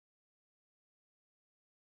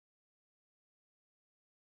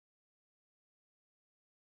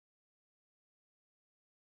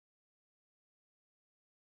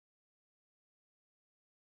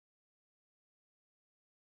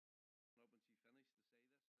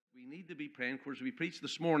We need to be praying. Of course, we preached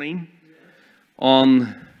this morning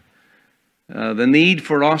on the need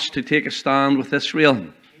for us to take a stand with Israel.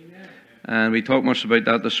 Amen. And we talked much about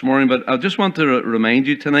that this morning, but I just want to remind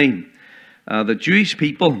you tonight that Jewish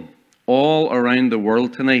people all around the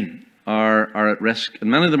world tonight are at risk,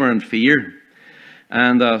 and many of them are in fear.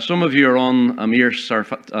 And some of you are on Amir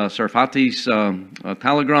Sarfati's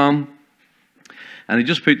telegram, and he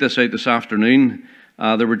just put this out this afternoon.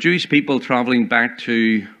 There were Jewish people traveling back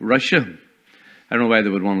to Russia. I don't know why they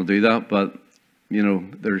would want to do that, but you know,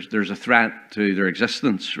 there's a threat to their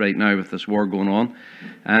existence right now with this war going on.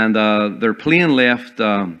 And their plane left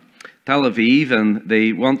Tel Aviv, and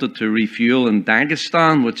they wanted to refuel in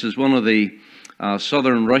Dagestan, which is one of the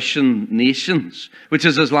southern Russian nations, which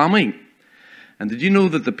is Islamic. And did you know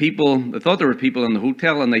that they thought there were people in the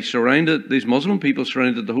hotel, and these Muslim people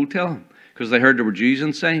surrounded the hotel because they heard there were Jews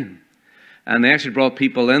inside. And they actually brought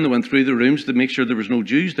people in. They went through the rooms to make sure there was no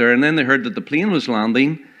Jews there. And then they heard that the plane was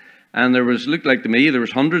landing. And looked like to me, there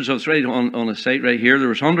was hundreds of, it's right on a site right here, there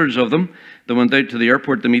was hundreds of them that went out to the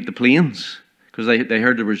airport to meet the planes. Because they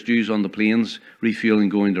heard there was Jews on the planes refueling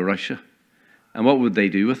going to Russia. And what would they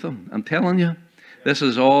do with them? I'm telling you, this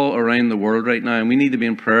is all around the world right now. And we need to be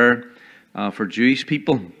in prayer for Jewish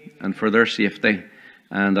people and for their safety.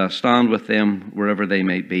 And stand with them wherever they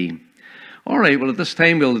might be. All right, well, at this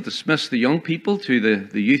time, we'll dismiss the young people to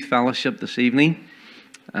the youth fellowship this evening.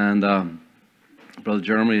 And Brother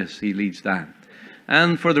Jeremy, as he leads that.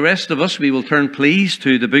 And for the rest of us, we will turn, please,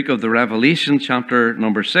 to the book of the Revelation, chapter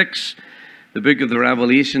number 6. The book of the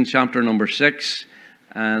Revelation, chapter number 6.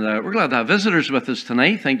 And we're glad to have visitors with us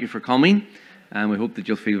tonight. Thank you for coming. And we hope that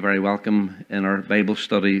you'll feel very welcome in our Bible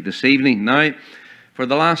study this evening. Now, for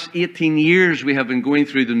the last 18 years, we have been going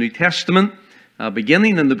through the New Testament.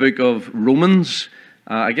 Beginning in the book of Romans.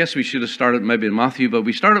 I guess we should have started maybe in Matthew, but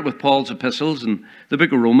we started with Paul's epistles and the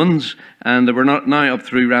book of Romans, and we're now up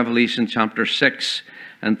through Revelation chapter 6.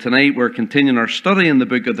 And tonight we're continuing our study in the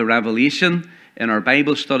book of the Revelation in our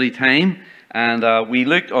Bible study time. And we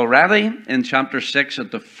looked already in chapter 6 at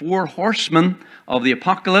the 4 horsemen of the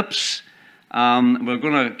apocalypse. We're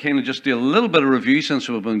going to kind of just do a little bit of review since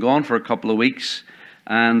we've been gone for a couple of weeks.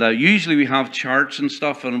 And usually we have charts and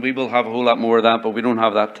stuff, and we will have a whole lot more of that, but we don't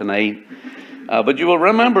have that tonight. But you will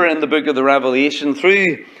remember in the book of the Revelation,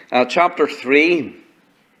 through chapter 3,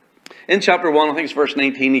 in chapter 1, I think it's verse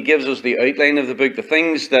 19, he gives us the outline of the book, the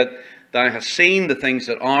things that thou hast seen, the things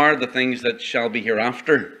that are, the things that shall be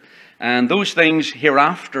hereafter. And those things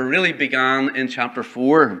hereafter really began in chapter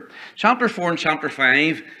 4. Chapter 4 and chapter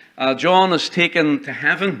 5, John is taken to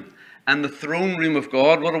heaven. And the throne room of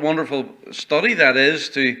God, what a wonderful study that is,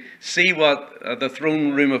 to see what the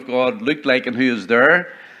throne room of God looked like and who is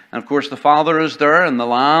there. And of course the Father is there, and the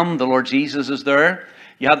Lamb, the Lord Jesus, is there.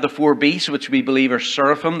 You have the 4 beasts, which we believe are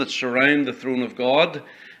seraphim that surround the throne of God.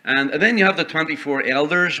 And then you have the 24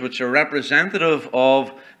 elders, which are representative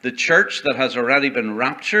of the church that has already been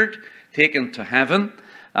raptured, taken to heaven.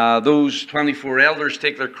 Those 24 elders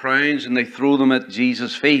take their crowns and they throw them at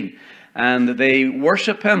Jesus' feet. And they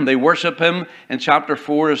worship him. They worship him in chapter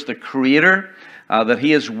 4 as the creator, that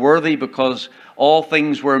he is worthy because all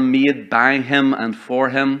things were made by him and for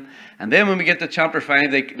him. And then when we get to chapter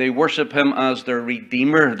 5, they worship him as their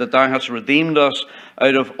redeemer, that thou hast redeemed us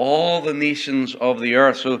out of all the nations of the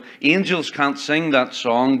earth. So angels can't sing that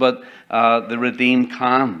song, but the redeemed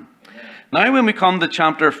can. Now when we come to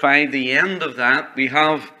chapter 5, the end of that, we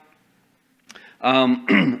have...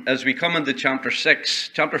 as we come into chapter 6,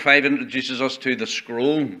 chapter 5 introduces us to the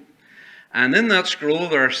scroll. And in that scroll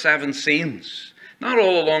there are 7 seals. Not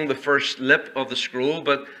all along the first lip of the scroll,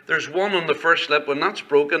 but there's one on the first lip. When that's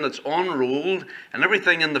broken, it's unrolled. And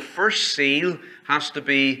everything in the first seal has to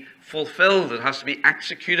be fulfilled. It has to be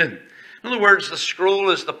executed. In other words, the scroll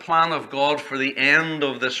is the plan of God for the end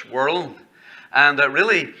of this world. And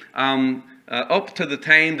really... up to the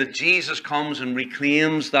time that Jesus comes and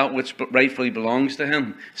reclaims that which rightfully belongs to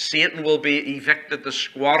him. Satan will be evicted, the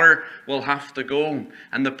squatter will have to go,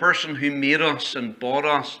 and the person who made us and bought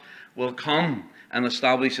us will come and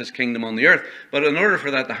establish his kingdom on the earth. But in order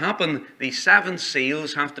for that to happen, the 7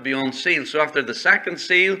 seals have to be unsealed. So after the second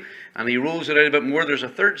seal, and he rolls it out a bit more, there's a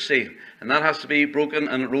third seal. And that has to be broken,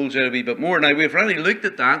 and it rolls out a wee bit more. Now, we've already looked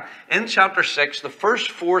at that. In chapter 6, the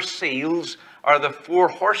first 4 seals are the 4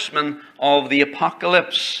 horsemen of the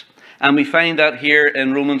apocalypse. And we find that here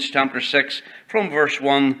in Romans chapter 6 from verse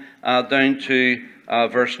 1 down to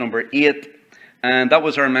verse number 8. And that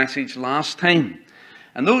was our message last time.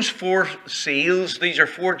 And those 4 seals, these are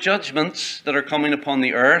 4 judgments that are coming upon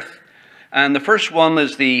the earth. And the first one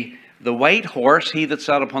is the white horse, he that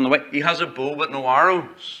sat upon the white. He has a bow but no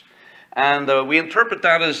arrows. And we interpret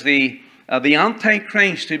that as the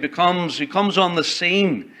Antichrist who comes on the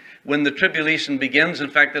scene when the tribulation begins. In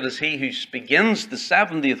fact, it is he who begins the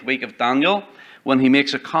 70th week of Daniel when he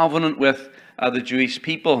makes a covenant with the Jewish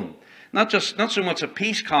people. Not so much a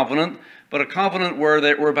peace covenant, but a covenant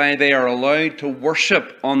whereby they are allowed to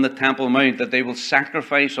worship on the Temple Mount, that they will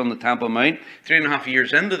sacrifice on the Temple Mount. 3.5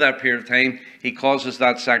 years into that period of time, he causes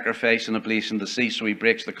that sacrifice and oblation to cease, so he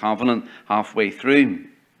breaks the covenant halfway through.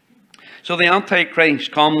 So the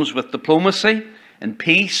Antichrist comes with diplomacy and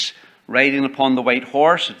peace, riding upon the white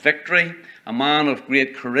horse, victory, a man of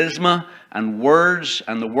great charisma and words,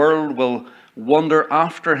 and the world will wander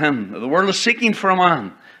after him. The world is seeking for a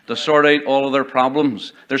man to sort out all of their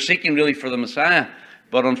problems. They're seeking really for the Messiah,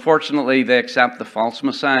 but unfortunately they accept the false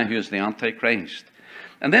Messiah, who is the Antichrist.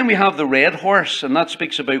 And then we have the red horse, and that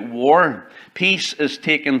speaks about war. Peace is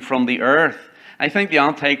taken from the earth. I think the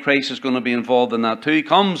Antichrist is going to be involved in that too. He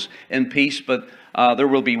comes in peace, but there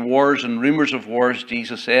will be wars and rumors of wars,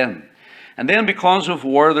 Jesus said. And then because of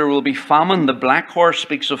war, there will be famine. The black horse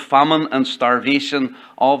speaks of famine and starvation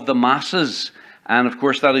of the masses. And of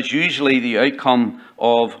course, that is usually the outcome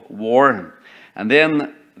of war. And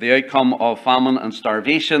then the outcome of famine and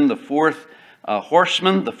starvation, the fourth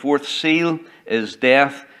horseman, the fourth seal, is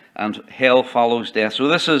death, and hell follows death. So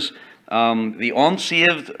this is the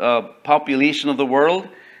unsaved population of the world.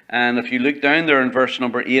 And if you look down there in verse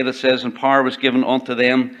number 8, it says, "And power was given unto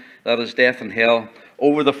them, that is death and hell,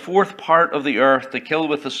 over the fourth part of the earth, to kill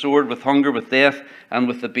with the sword, with hunger, with death, and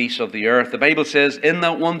with the beasts of the earth." The Bible says in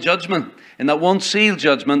that one judgment, in that one seal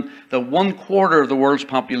judgment, that 1/4 of the world's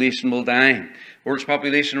population will die. The world's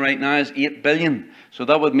population right now is 8 billion. So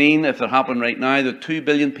that would mean, if it happened right now, that 2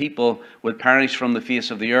 billion people would perish from the face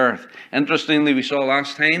of the earth. Interestingly, we saw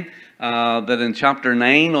last time that in chapter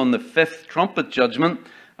 9, on the 5th trumpet judgment,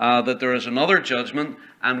 that there is another judgment,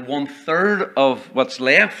 and 1/3 of what's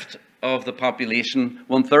left of the population,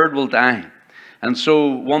 1/3 will die. And so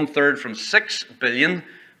 1/3 from 6 billion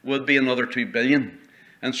would be another 2 billion.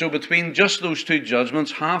 And so between just those two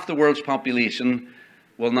judgments, half the world's population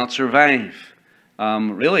will not survive.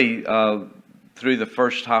 Through the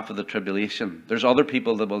first half of the tribulation. There's other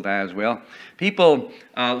people that will die as well. People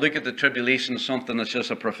look at the tribulation as something that's just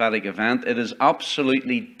a prophetic event. It is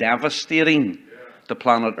absolutely devastating to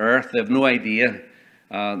planet Earth. They have no idea.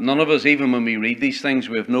 None of us, even when we read these things,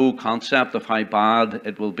 we have no concept of how bad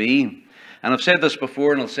it will be. And I've said this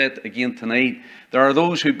before, and I'll say it again tonight. There are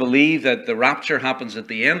those who believe that the rapture happens at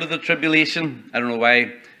the end of the tribulation. I don't know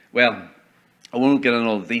why. Well, I won't get into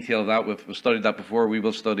all the detail of that. We've studied that before. We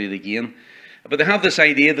will study it again. But they have this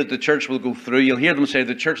idea that the church will go through. You'll hear them say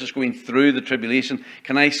the church is going through the tribulation.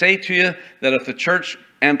 Can I say to you that if the church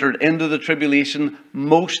entered into the tribulation,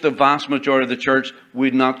 the vast majority of the church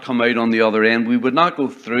would not come out on the other end. We would not go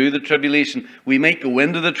through the tribulation. We might go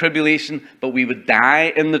into the tribulation, but we would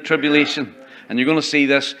die in the tribulation. And you're going to see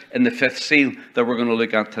this in the 5th seal that we're going to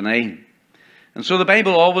look at tonight. And so the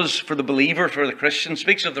Bible always, for the believer, for the Christian,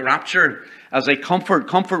 speaks of the rapture as a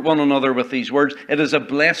comfort one another with these words. It is a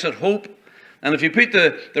blessed hope. And if you put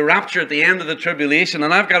the rapture at the end of the tribulation,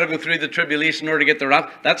 and I've got to go through the tribulation in order to get the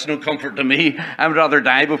rapture, that's no comfort to me. I would rather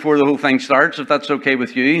die before the whole thing starts, if that's okay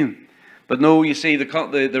with you. But no, you see,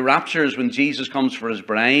 the rapture is when Jesus comes for his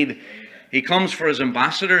bride. He comes for his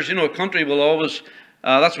ambassadors. You know, a country will always,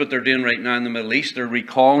 that's what they're doing right now in the Middle East. They're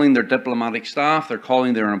recalling their diplomatic staff. They're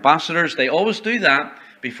calling their ambassadors. They always do that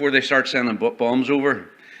before they start sending bombs over.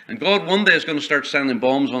 And God one day is going to start sending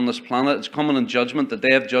bombs on this planet. It's coming in judgment. The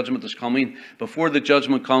day of judgment is coming. Before the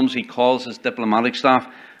judgment comes, he calls his diplomatic staff.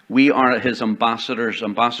 We are his ambassadors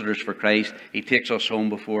for Christ. He takes us home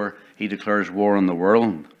before he declares war on the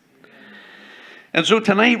world. And so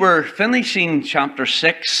tonight we're finishing chapter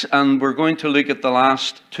 6, and we're going to look at the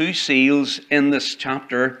last 2 seals in this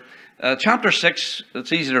chapter. Chapter 6,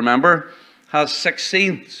 it's easy to remember, has 6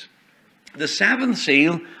 seals. The 7th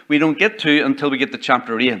seal we don't get to until we get to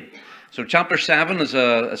chapter 8. So chapter 7 is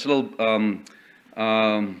a little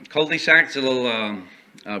cul-de-sac. It's a little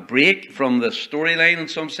break from the storyline in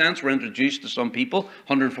some sense. We're introduced to some people,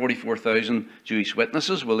 144,000 Jewish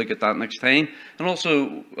witnesses. We'll look at that next time. And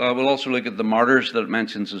also, we'll also look at the martyrs that it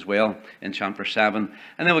mentions as well in chapter 7.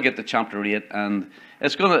 And then we'll get to chapter 8. And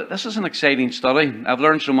this is an exciting study. I've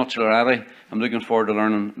learned so much already. I'm looking forward to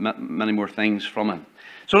learning many more things from it.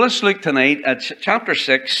 So let's look tonight at chapter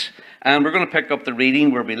 6, and we're going to pick up the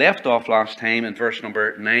reading where we left off last time in verse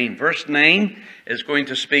number 9. Verse 9 is going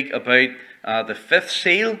to speak about the 5th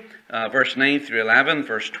seal. Verse 9 through 11,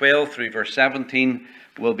 verse 12 through verse 17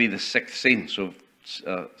 will be the 6th seal. So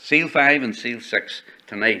seal 5 and seal 6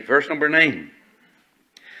 tonight. Verse number 9.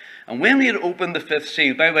 And when he had opened the fifth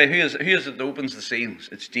seal, by the way, who is it that opens the seals?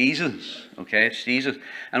 It's Jesus. Okay, it's Jesus.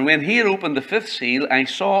 And when he had opened the fifth seal, I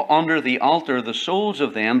saw under the altar the souls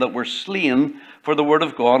of them that were slain for the word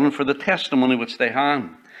of God and for the testimony which they had.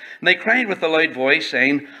 And they cried with a loud voice,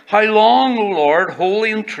 saying, How long, O Lord,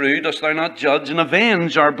 holy and true, dost thou not judge and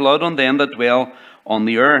avenge our blood on them that dwell on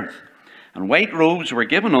the earth? And white robes were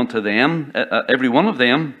given unto them, every one of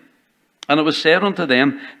them, and it was said unto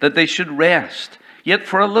them that they should rest, yet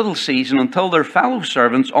for a little season, until their fellow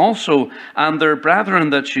servants also and their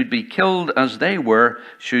brethren that should be killed as they were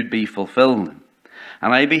should be fulfilled.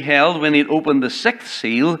 And I beheld when he had opened the sixth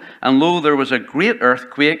seal, and lo, there was a great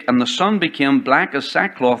earthquake, and the sun became black as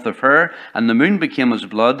sackcloth of hair, and the moon became as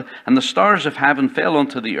blood, and the stars of heaven fell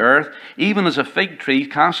unto the earth, even as a fig tree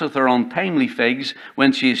casteth her untimely figs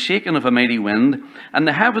when she is shaken of a mighty wind. And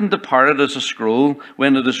the heaven departed as a scroll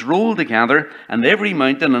when it is rolled together, and every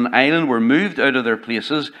mountain and island were moved out of their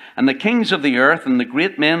places. And the kings of the earth, and the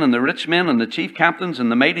great men, and the rich men, and the chief captains,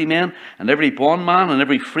 and the mighty men, and every bondman, and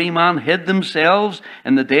every free man, hid themselves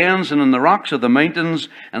in the dens and in the rocks of the mountains,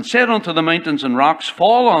 and said unto the mountains and rocks,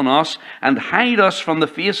 Fall on us, and hide us from the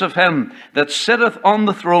face of him that sitteth on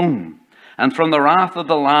the throne, and from the wrath of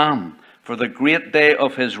the Lamb. For the great day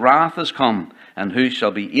of his wrath is come, and who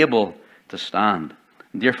shall be able to stand?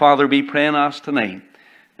 Dear Father, we pray and ask tonight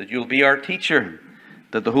that you'll be our teacher,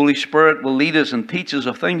 that the Holy Spirit will lead us and teach us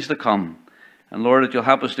of things to come. And Lord, that you'll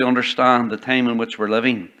help us to understand the time in which we're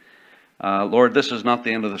living. Lord, this is not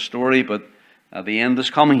the end of the story, but the end is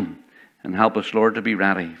coming. And help us, Lord, to be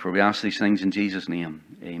ready. For we ask these things in Jesus' name.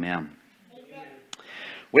 Amen.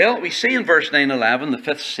 Well, we see in verse 9-11 the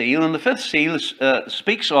fifth seal. And the fifth seal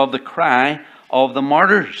speaks of the cry of the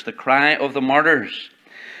martyrs. The cry of the martyrs.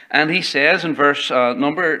 And he says in verse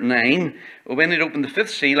number 9, When it opened the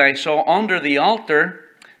fifth seal, I saw under the altar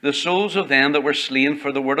the souls of them that were slain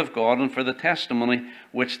for the word of God and for the testimony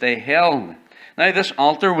which they held. Now this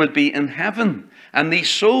altar would be in heaven, and these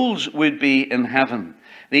souls would be in heaven.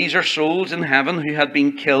 These are souls in heaven who had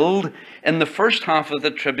been killed in the first half of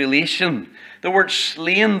the tribulation. The word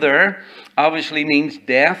slain there obviously means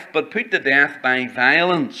death, but put to death by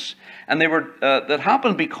violence. And they were that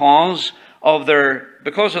happened because of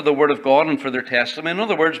the word of God and for their testimony. In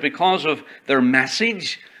other words, because of their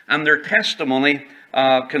message and their testimony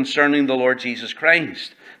concerning the Lord Jesus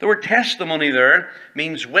Christ. The word testimony there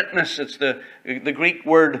means witness. It's the Greek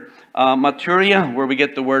word martyria, where we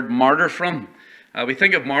get the word martyr from. We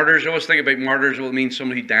think of martyrs, I always think about martyrs, it means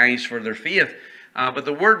somebody who dies for their faith. But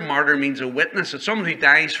the word martyr means a witness. It's someone who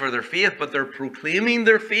dies for their faith, but they're proclaiming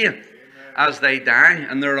their faith as they die.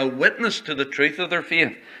 And they're a witness to the truth of their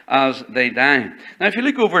faith as they die. Now, if you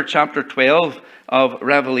look over at chapter 12 of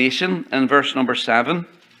Revelation and verse number 7,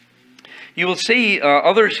 you will see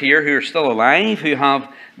others here who are still alive, who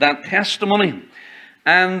have that testimony.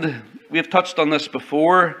 And we've touched on this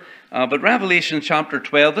before, but Revelation chapter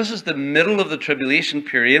 12, this is the middle of the tribulation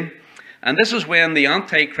period. And this is when the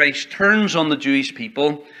Antichrist turns on the Jewish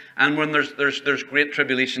people. And when there's great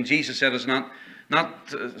tribulation, Jesus said it's not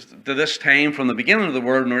to this time from the beginning of the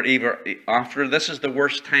world nor even after. This is the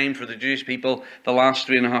worst time for the Jewish people, the last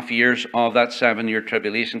 3.5 years of that 7-year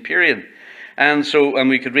tribulation period. And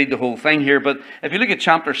we could read the whole thing here, but if you look at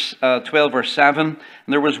chapter 12, verse 7, and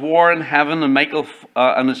there was war in heaven, and Michael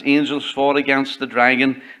and his angels fought against the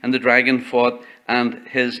dragon, and the dragon fought and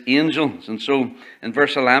his angels. And so in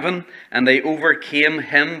verse 11, and they overcame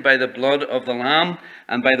him by the blood of the Lamb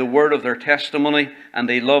and by the word of their testimony, and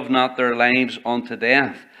they loved not their lives unto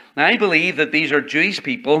death. Now I believe that these are Jewish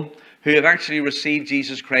people who have actually received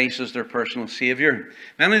Jesus Christ as their personal Savior.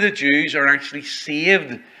 Many of the Jews are actually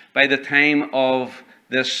saved by the time of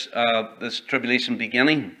this tribulation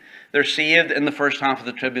beginning. They're saved in the first half of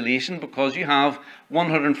the tribulation because you have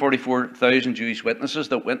 144,000 Jewish witnesses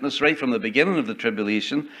that witness right from the beginning of the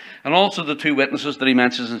tribulation. And also the two witnesses that he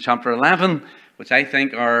mentions in chapter 11, which I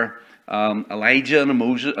think are Elijah and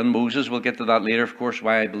Moses. We'll get to that later, of course,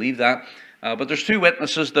 why I believe that. But there's two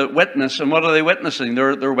witnesses that witness, and what are they witnessing?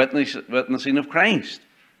 They're witnessing of Christ.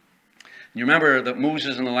 You remember that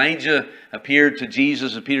Moses and Elijah appeared to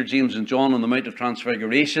Jesus, Peter, James, and John on the Mount of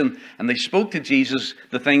Transfiguration, and they spoke to Jesus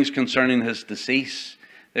the things concerning his decease.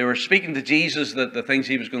 They were speaking to Jesus the things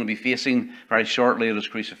he was going to be facing very shortly at his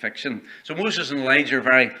crucifixion. So Moses and Elijah are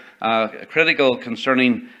very critical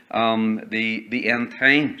concerning the end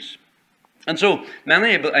times. And so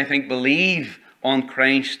many, I think, believe on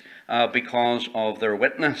Christ because of their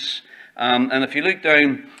witness. And if you look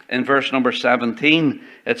down in verse number 17,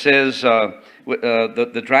 it says,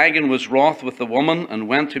 the dragon was wroth with the woman and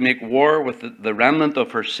went to make war with the remnant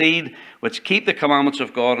of her seed, which keep the commandments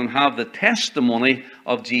of God and have the testimony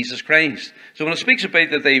of Jesus Christ. So when it speaks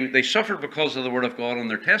about that they suffered because of the word of God and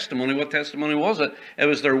their testimony, what testimony was it? It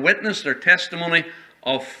was their witness, their testimony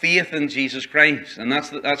of faith in Jesus Christ. And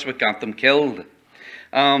that's what got them killed.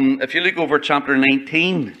 If you look over chapter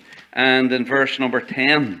 19 and in verse number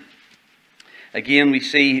 10, again we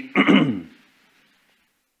see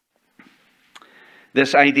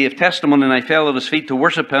this idea of testimony. And I fell at his feet to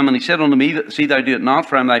worship him, and he said unto me, see thou do it not,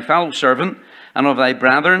 for I am thy fellow servant, and of thy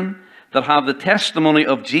brethren that have the testimony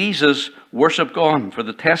of Jesus, worship God. For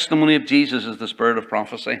the testimony of Jesus is the spirit of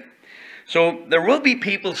prophecy. So there will be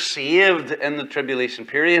people saved in the tribulation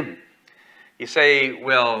period. You say,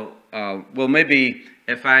 well, maybe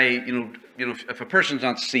if if a person's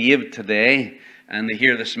not saved today and they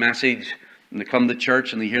hear this message, and they come to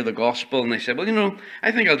church and they hear the gospel and they say, well,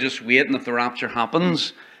 I think I'll just wait, and if the rapture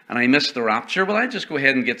happens and I miss the rapture, well, I just go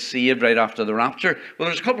ahead and get saved right after the rapture. Well,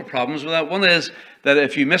 there's a couple of problems with that. One is that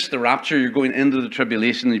if you miss the rapture, you're going into the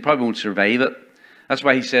tribulation and you probably won't survive it. That's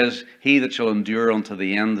why he says, he that shall endure unto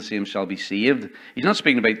the end, the same shall be saved. He's not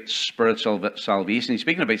speaking about spiritual salvation. He's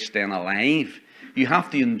speaking about staying alive. You have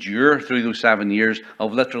to endure through those 7 years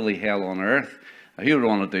of literally hell on earth. Who would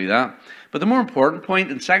want to do that? But the more important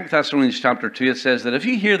point, in 2 Thessalonians chapter 2, it says that if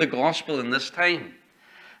you hear the gospel in this time,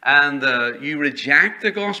 and you reject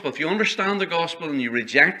the gospel, if you understand the gospel and you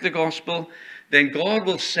reject the gospel, then God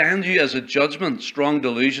will send you as a judgment, strong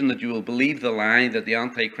delusion, that you will believe the lie that the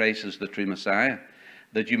Antichrist is the true Messiah,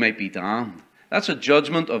 that you might be damned. That's a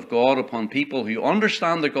judgment of God upon people who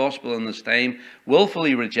understand the gospel in this time,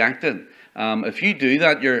 willfully reject it. If you do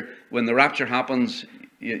that, when the rapture happens,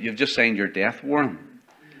 you've just signed your death warrant.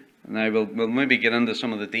 Now, we'll maybe get into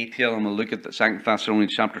some of the detail, and we'll look at the 2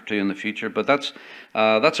 Thessalonians chapter 2 in the future, but that's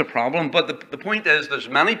a problem. But the point is, there's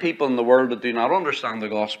many people in the world that do not understand the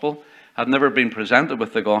gospel, have never been presented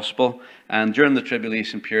with the gospel, and during the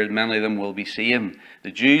tribulation period, many of them will be saved.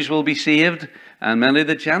 The Jews will be saved, and many of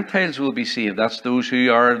the Gentiles will be saved. That's those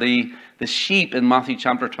who are the sheep in Matthew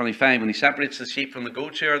chapter 25. When he separates the sheep from the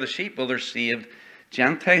goats, who are the sheep? Well, they're saved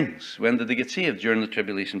Gentiles. When did they get saved? During the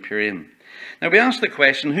tribulation period. Now we ask the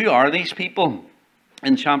question, who are these people?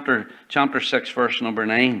 In chapter 6, verse number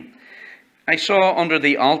 9. I saw under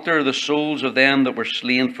the altar the souls of them that were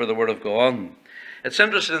slain for the word of God. It's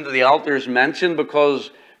interesting that the altar is mentioned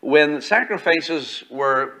because when sacrifices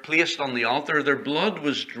were placed on the altar, their blood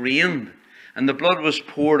was drained and the blood was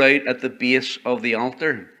poured out at the base of the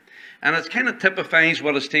altar. And it kind of typifies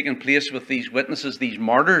what has taken place with these witnesses, these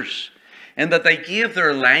martyrs, in that they gave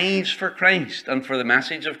their lives for Christ and for the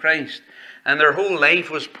message of Christ. And their whole life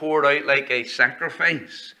was poured out like a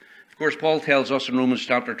sacrifice. Of course, Paul tells us in Romans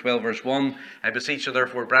chapter 12, verse 1, I beseech you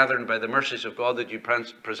therefore, brethren, by the mercies of God, that you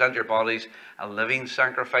present your bodies a living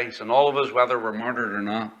sacrifice. And all of us, whether we're martyred or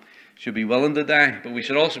not, should be willing to die. But we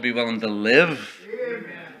should also be willing to live. Amen.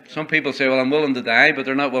 Some people say, well, I'm willing to die, but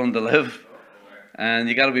they're not willing to live. And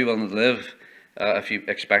you got to be willing to live if you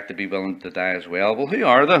expect to be willing to die as well. Well, who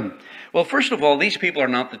are they? Well, first of all, these people are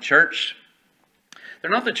not the church. They're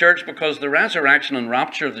not the church because the resurrection and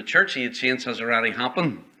rapture of the church-age saints has already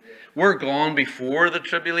happened. We're gone before the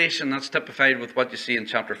tribulation. That's typified with what you see in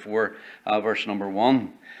chapter 4, verse number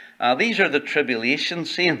 1. These are the tribulation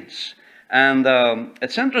saints. And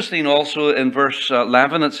it's interesting also in verse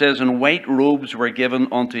 11, it says, and white robes were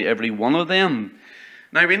given unto every one of them.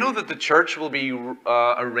 Now we know that the church will be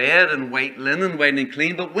red and white linen, white and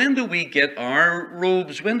clean. But when do we get our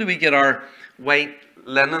robes? When do we get our white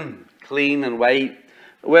linen, clean and white?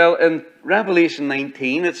 Well, in Revelation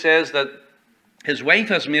 19, it says that his wife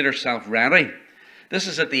has made herself ready. This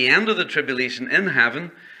is at the end of the tribulation in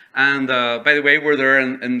heaven. And by the way, we're there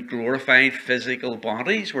in glorified physical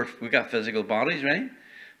bodies. We've got physical bodies, right?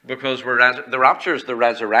 Because the rapture is the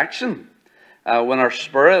resurrection. When our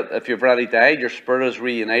spirit, if you've already died, your spirit is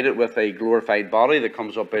reunited with a glorified body that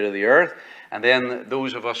comes up out of the earth. And then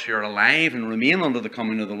those of us who are alive and remain under the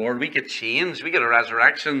coming of the Lord, we get changed. We get a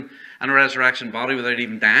resurrection and a resurrection body without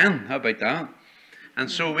even dying. How about that?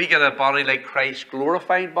 And so we get a body like Christ's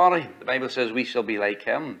glorified body. The Bible says we shall be like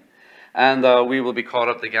him. And we will be caught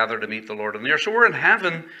up together to meet the Lord on the earth. So we're in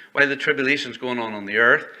heaven while the tribulation's going on the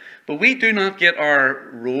earth. But we do not get our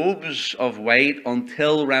robes of white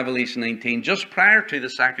until Revelation 19, just prior to the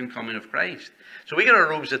second coming of Christ. So we get our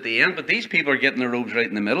robes at the end, but these people are getting their robes right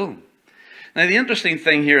in the middle. Now the interesting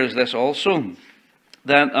thing here is this also,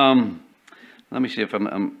 that, let me see if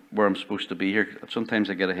I'm where I'm supposed to be here. Sometimes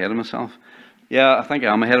I get ahead of myself. Yeah, I think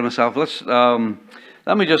I am ahead of myself.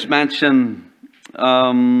 Let me just mention,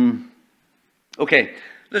 okay,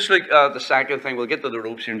 let's look at the second thing. We'll get to the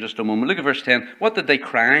ropes here in just a moment. Look at verse 10. What did they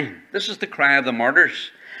cry? This is the cry of the martyrs.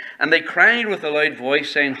 And they cried with a loud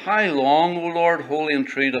voice, saying, How long, O Lord, holy and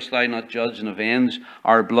true, dost thou not judge and avenge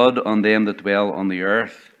our blood on them that dwell on the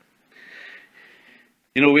earth?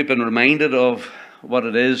 You know, we've been reminded of what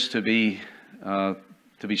it is to be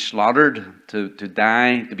slaughtered, to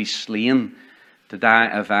die, to be slain, to die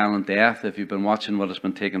a violent death, if you've been watching what has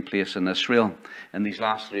been taking place in Israel in these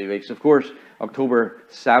last 3 weeks. Of course, October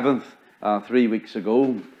 7th, 3 weeks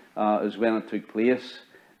ago, is when it took place.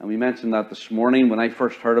 And we mentioned that this morning. When I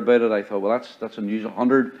first heard about it, I thought, well, that's unusual.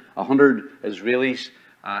 100 Israelis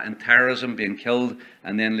in terrorism being killed,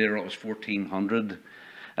 and then later it was 1,400.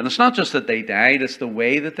 And it's not just that they died, it's the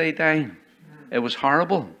way that they died. It was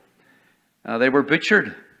horrible. They were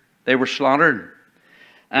butchered. They were slaughtered.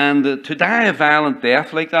 And to die a violent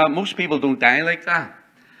death like that, most people don't die like that.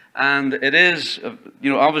 And it is,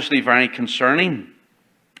 obviously very concerning.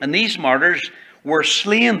 And these martyrs were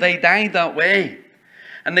slain. They died that way.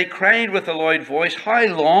 And they cried with a loud voice, How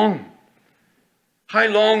long? How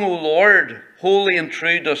long, O Lord, holy and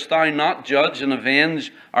true, dost thou not judge and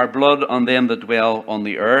avenge our blood on them that dwell on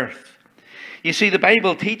the earth? You see, the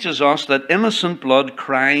Bible teaches us that innocent blood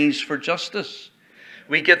cries for justice.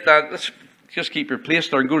 We get that. Let's just keep your place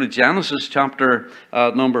there and go to Genesis chapter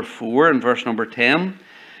number 4 and verse number 10.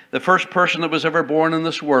 The first person that was ever born in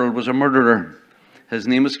this world was a murderer. His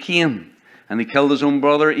name was Cain, and he killed his own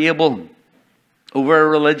brother Abel over a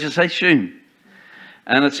religious issue.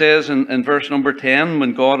 And it says in verse number 10,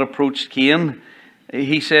 when God approached Cain,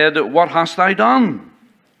 he said, What hast thou done?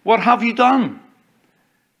 What have you done?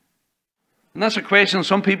 And that's a question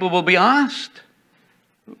some people will be asked.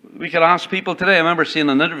 We could ask people today. I remember seeing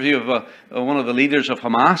an interview of one of the leaders of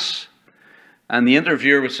Hamas. And the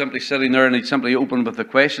interviewer was simply sitting there, and he simply opened with the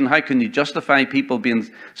question, how can you justify people being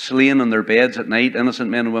slain in their beds at night, innocent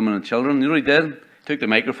men and women and children? You know what he did? He took the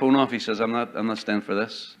microphone off. He says, I'm not standing for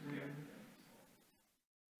this.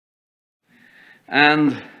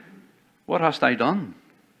 And what hast thou done?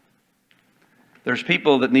 There's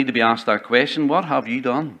people that need to be asked that question. What have you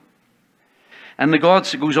done? And the God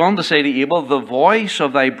goes on to say to Abel, the voice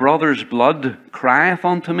of thy brother's blood crieth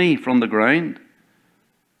unto me from the ground.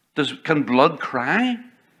 Can blood cry?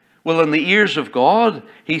 Well, in the ears of God,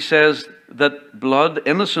 he says that blood,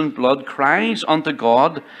 innocent blood, cries unto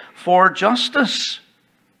God for justice.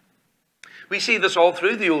 We see this all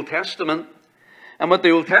through the Old Testament. And what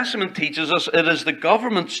the Old Testament teaches us, it is the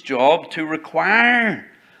government's job to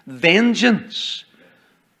require vengeance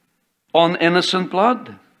on innocent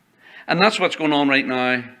blood. And that's what's going on right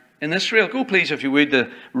now in Israel. Go please, if you would,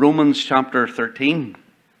 to Romans chapter 13.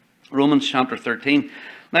 Romans chapter 13.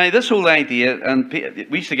 Now, this whole idea, and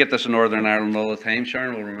we used to get this in Northern Ireland all the time.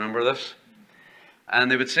 Sharon will remember this.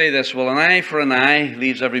 And they would say this, well, an eye for an eye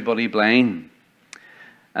leaves everybody blind.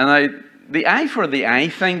 And the eye for the eye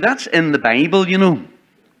thing, that's in the Bible, you know.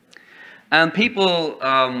 And people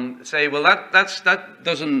say, well, that's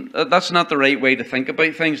not the right way to think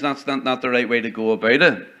about things. That's not the right way to go about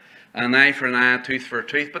it. An eye for an eye, a tooth for a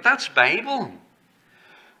tooth. But that's Bible.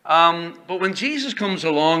 But when Jesus comes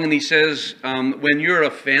along and he says, when you're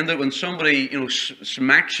offended, when somebody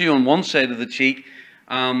smacks you on one side of the cheek,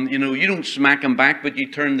 you don't smack them back, but you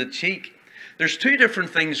turn the cheek. There's two different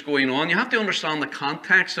things going on. You have to understand the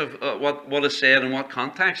context of what is said and what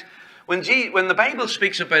context. When the Bible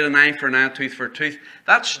speaks about an eye for an eye, a tooth for a tooth,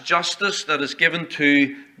 that's justice that is given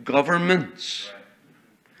to governments,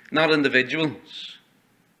 not individuals.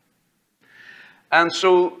 And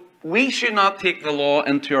so we should not take the law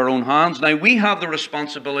into our own hands. Now, we have the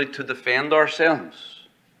responsibility to defend ourselves.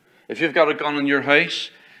 If you've got a gun in your house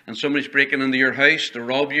and somebody's breaking into your house to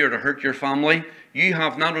rob you or to hurt your family, you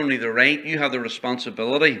have not only the right, you have the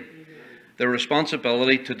responsibility. The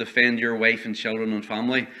responsibility to defend your wife and children and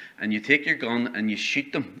family. And you take your gun and you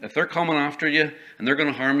shoot them. If they're coming after you and they're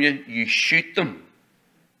going to harm you, you shoot them.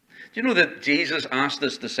 Do you know that Jesus asked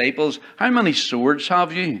his disciples, how many swords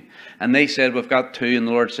have you? And they said, we've got 2. And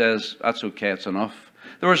the Lord says, that's okay, it's enough.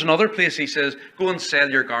 There was another place he says, go and sell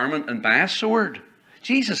your garment and buy a sword.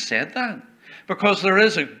 Jesus said that. Because there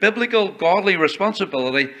is a biblical, godly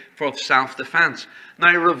responsibility for self-defense.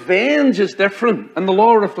 Now, revenge is different, and the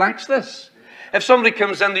law reflects this. If somebody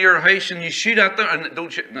comes into your house and you shoot at them, and don't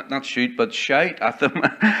shoot, not shoot, but shout at them.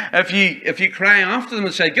 If you cry after them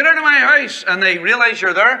and say, get out of my house, and they realize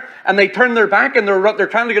you're there, and they turn their back and they're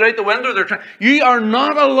trying to get out the window, you are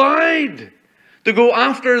not allowed to go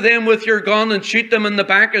after them with your gun and shoot them in the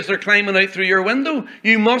back as they're climbing out through your window.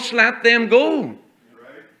 You must let them go.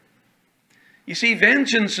 You see,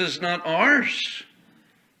 vengeance is not ours.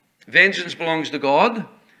 Vengeance belongs to God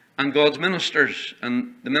and God's ministers.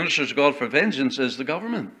 And the ministers of God for vengeance is the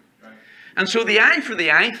government. And so the eye for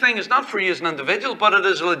the eye thing is not for you as an individual, but it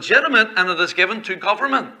is legitimate and it is given to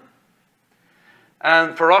government.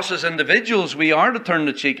 And for us as individuals, we are to turn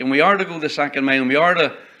the cheek and we are to go the second mile and we are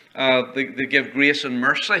to give grace and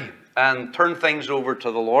mercy and turn things over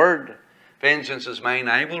to the Lord. Vengeance is mine,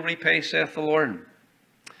 I will repay, saith the Lord.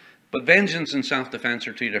 But vengeance and self-defense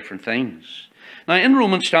are two different things. Now in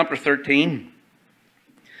Romans chapter 13,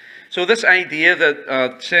 so this idea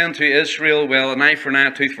that saying to Israel, well, an eye for an eye,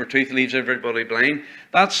 a tooth for tooth leaves everybody blind,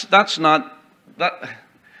 that's not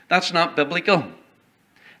biblical.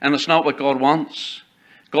 And it's not what God wants.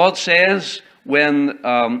 God says when,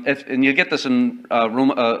 and you get this in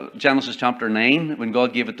Genesis chapter 9, when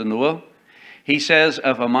God gave it to Noah, he says,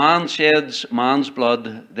 if a man sheds man's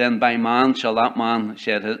blood, then by man shall that man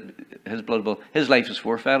shed his blood. His life is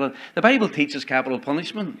forfeited. The Bible teaches capital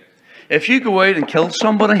punishment. If you go out and kill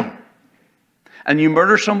somebody, and you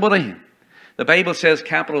murder somebody, the Bible says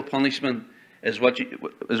capital punishment is what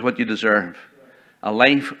you deserve. A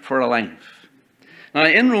life for a life. Now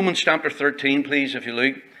in Romans chapter 13, please, if you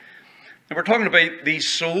look, and we're talking about these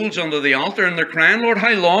souls under the altar, and they're crying, Lord,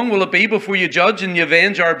 how long will it be before you judge and you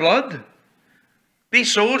avenge our blood?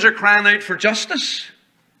 These souls are crying out for justice.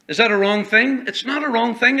 Is that a wrong thing? It's not a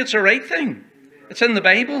wrong thing, it's a right thing. It's in the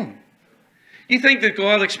Bible. You think that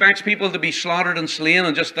God expects people to be slaughtered and slain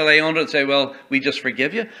and just to lay under it and say, well, we just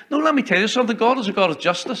forgive you? No, let me tell you something. God is a God of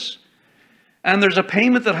justice. And there's a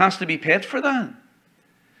payment that has to be paid for that.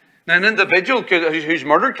 Now, an individual who's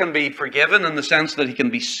murdered can be forgiven in the sense that he can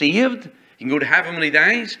be saved. He can go to heaven when he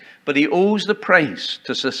dies. But he owes the price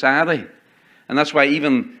to society. And that's why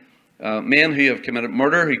even men who have committed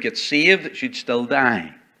murder, who get saved, should still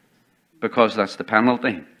die. Because that's the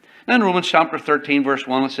penalty. Now in Romans chapter 13 verse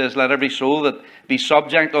 1 it says, let every soul that be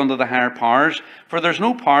subject unto the higher powers, for there's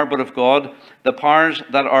no power but of God. The powers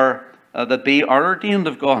that be are ordained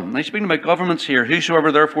of God. Now speaking about governments here,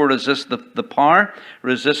 whosoever therefore resists the power,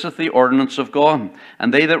 resisteth the ordinance of God.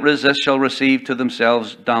 And they that resist shall receive to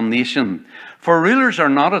themselves damnation. For rulers are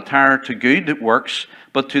not a terror to good works,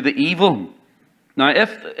 but to the evil. Now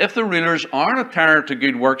if the rulers are a terror to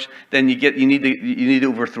good works, then you need to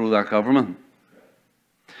overthrow that government.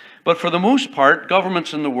 But for the most part,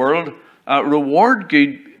 governments in the world reward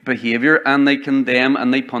good behaviour and they condemn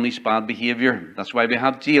and they punish bad behaviour. That's why we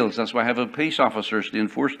have jails. That's why we have police officers to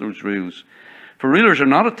enforce those rules. For rulers are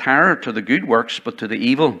not a terror to the good works, but to the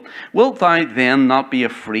evil. Wilt thou then not be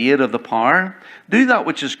afraid of the power? Do that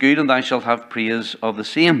which is good, and thou shalt have praise of the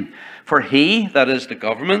same. For he, that is the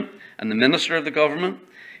government, and the minister of the government,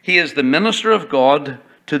 he is the minister of God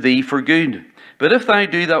to thee for good. But if thou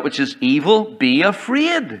do that which is evil, be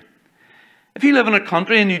afraid. If you live in a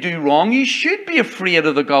country and you do wrong, you should be afraid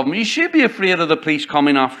of the government. You should be afraid of the police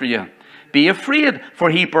coming after you. Be afraid, for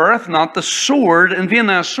he beareth not the sword in vain.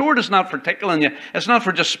 Now, a sword is not for tickling you. It's not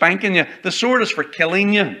for just spanking you. The sword is for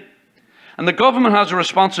killing you. And the government has a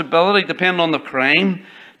responsibility, depending on the crime,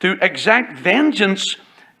 to exact vengeance.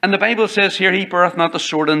 And the Bible says here, he beareth not the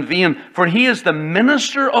sword in vain, for he is the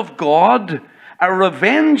minister of God, a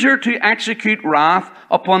revenger to execute wrath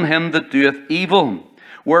upon him that doeth evil.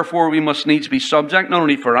 Wherefore we must needs be subject, not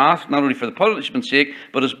only for wrath, not only for the punishment's sake,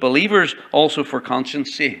 but as believers also for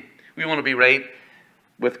conscience sake. We want to be right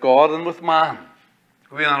with God and with man.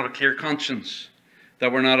 We want to have a clear conscience,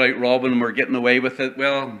 that we're not out robbing and we're getting away with it.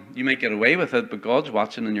 Well, you might get away with it, but God's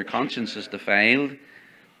watching and your conscience is defiled.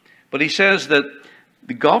 But he says that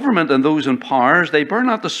the government and those in powers, they bear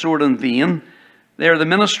not the sword in vain. They are the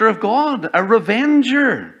minister of God, a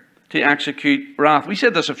revenger to execute wrath. We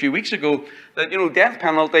said this a few weeks ago, that, death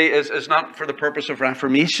penalty is not for the purpose of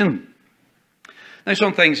reformation. Now,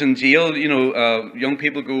 some things in jail, young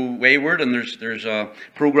people go wayward, and there's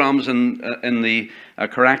programs in the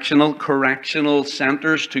correctional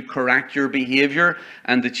centres to correct your behaviour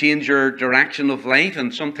and to change your direction of life,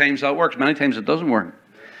 and sometimes that works. Many times it doesn't work.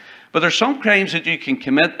 But there's some crimes that you can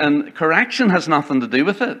commit, and correction has nothing to do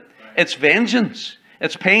with it. It's vengeance.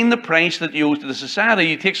 It's paying the price that you owe to the society.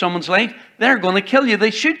 You take someone's life, they're going to kill you. They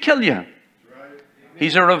should kill you.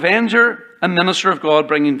 He's a revenger, a minister of God,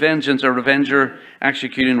 bringing vengeance, a revenger,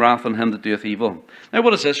 executing wrath on him that doeth evil. Now,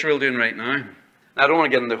 what is Israel doing right now? Now, I don't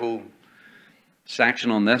want to get into the whole section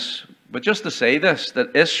on this, but just to say this,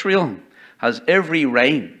 that Israel has every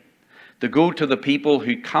right to go to the people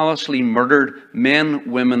who callously murdered men,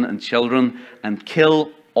 women, and children and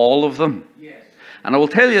kill all of them. Yes. And I will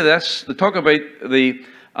tell you this, to talk about the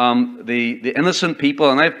innocent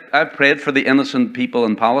people, and I've prayed for the innocent people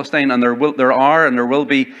in Palestine, and there will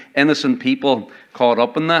be innocent people caught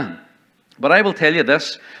up in that. But I will tell you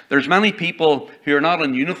this, there's many people who are not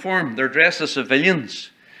in uniform, they're dressed as civilians.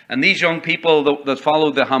 And these young people that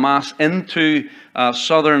followed the Hamas into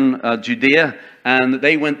southern Judea, and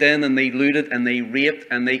they went in and they looted and they raped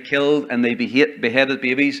and they killed and they beheaded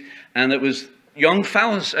babies. And it was young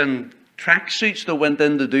fellas in tracksuits that went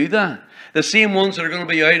in to do that. The same ones that are going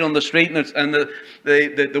to be out on the street and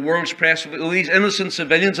the world's press with all these innocent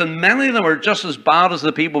civilians, and many of them are just as bad as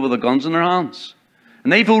the people with the guns in their hands.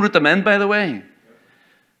 And they voted them in, by the way.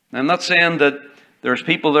 I'm not saying that there's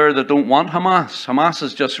people there that don't want Hamas. Hamas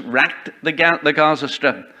has just wrecked the Gaza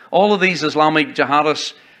Strip. All of these Islamic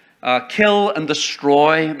jihadists kill and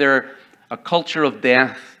destroy. They're a culture of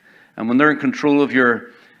death. And when they're in control of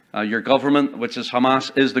your government, which is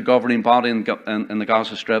Hamas, is the governing body in the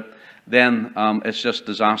Gaza Strip, then it's just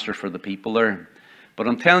disaster for the people there. But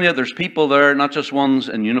I'm telling you, there's people there, not just ones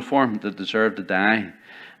in uniform, that deserve to die.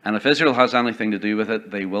 And if Israel has anything to do with it,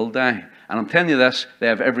 they will die. And I'm telling you this, they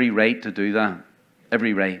have every right to do that.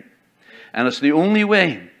 Every right. And it's the only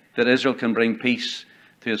way that Israel can bring peace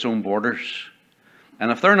to its own borders. And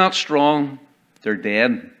if they're not strong, they're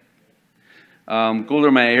dead.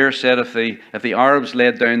 Golda Meir said if the Arabs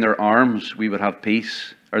laid down their arms, we would have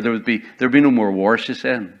peace. Or there'd be no more war, she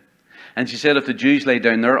said. And she said if the Jews laid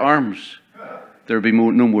down their arms, there would be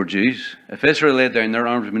no more Jews. If Israel laid down their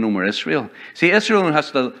arms, there would be no more Israel. See, Israel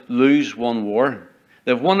has to lose one war.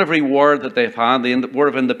 They've won every war that they've had. The War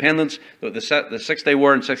of Independence, the Six-Day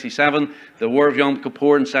War in 67, the War of Yom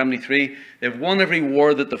Kippur in 73. They've won every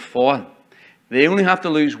war that they've fought. They only have to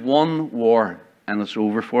lose one war, and it's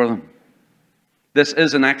over for them. This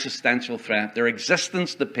is an existential threat. Their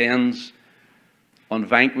existence depends on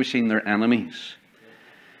vanquishing their enemies.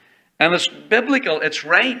 And it's biblical, it's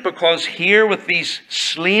right, because here with these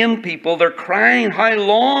slain people, they're crying, how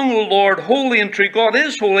long, O Lord, holy and true? God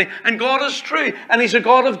is holy and God is true, and He's a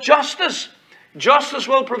God of justice. Justice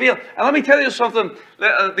will prevail. And let me tell you something,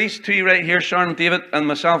 these two right here, Sharon and David and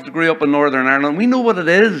myself, grew up in Northern Ireland. We know what it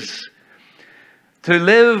is to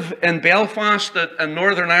live in Belfast and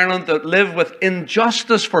Northern Ireland, that live with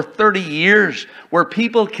injustice for 30 years, where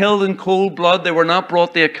people killed in cold blood, they were not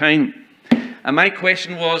brought to account. And my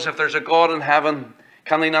question was, if there's a God in heaven,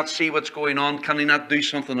 can He not see what's going on? Can He not do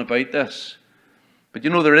something about this? But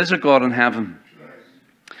you know, there is a God in heaven.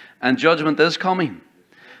 And judgment is coming.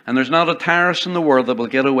 And there's not a terrorist in the world that will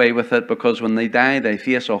get away with it, because when they die, they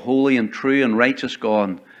face a holy and true and righteous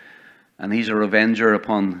God. And He's a revenger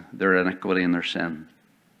upon their iniquity and their sin.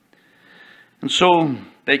 And so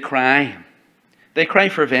they cry. They cry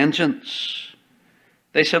for vengeance.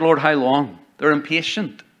 They said, Lord, how long? They're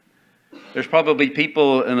impatient. There's probably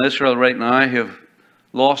people in Israel right now who have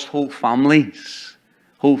lost whole families.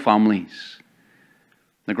 Whole families.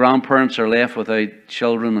 The grandparents are left without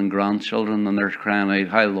children and grandchildren, and they're crying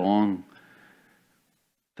out, how long?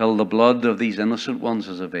 Till the blood of these innocent ones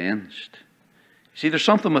is avenged. See, there's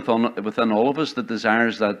something within all of us that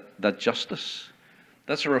desires that justice.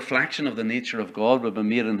 That's a reflection of the nature of God. We've been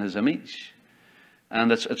made in His image. And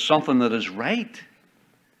it's something that is right.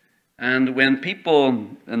 And when people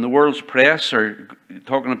in the world's press are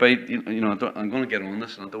talking about, I'm going to get on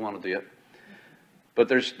this and I don't want to do it. But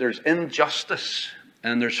there's injustice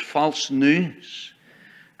and there's false news.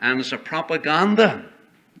 And it's a propaganda.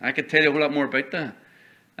 I could tell you a whole lot more about that.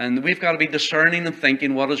 And we've got to be discerning and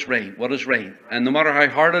thinking what is right, what is right. And no matter how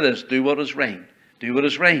hard it is, do what is right. Do what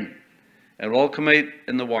is right. It'll all come out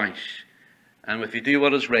in the wash. And if you do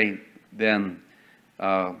what is right, then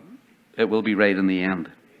it will be right in the end.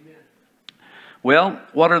 Well,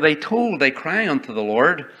 what are they told? They cry unto the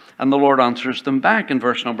Lord, and the Lord answers them back in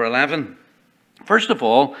verse number 11. First of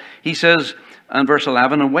all, He says in verse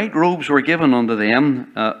 11, and white robes were given unto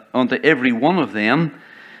them, unto every one of them,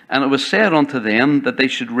 and it was said unto them that they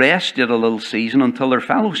should rest yet a little season until their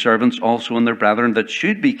fellow servants also and their brethren that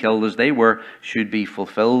should be killed as they were should be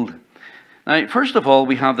fulfilled. Now, first of all,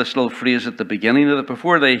 we have this little phrase at the beginning of it,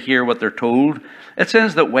 before they hear what they're told. It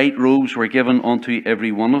says that white robes were given unto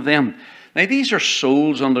every one of them. Now, these are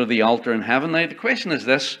souls under the altar in heaven. Now, the question is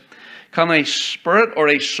this. Can a spirit or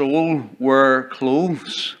a soul wear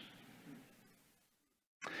clothes?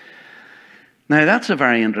 Now, that's a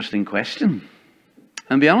very interesting question.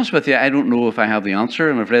 And to be honest with you, I don't know if I have the answer.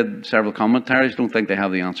 And I've read several commentaries. Don't think they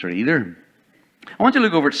have the answer either. I want you to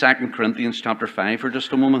look over at 2 Corinthians chapter 5 for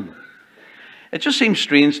just a moment. It just seems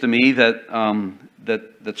strange to me that,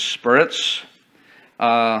 that spirits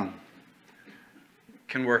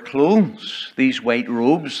can wear clothes, these white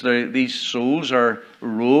robes. These souls are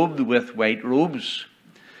robed with white robes.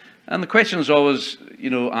 And the question is always,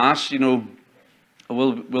 asked,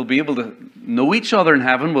 we'll be able to know each other in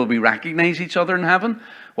heaven? Will we recognize each other in heaven?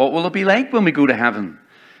 What will it be like when we go to heaven?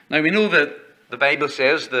 Now, we know that the Bible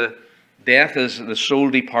says the death is the soul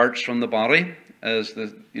departs from the body, as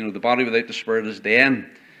the body without the spirit is dead.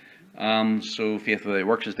 So faith without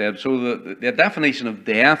works is dead. So the definition of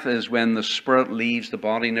death is when the spirit leaves the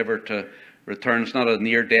body, never to return. It's not a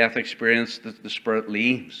near-death experience. The spirit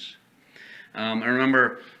leaves. I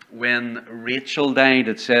remember when Rachel died,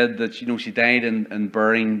 it said that she died in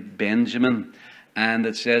burying Benjamin, and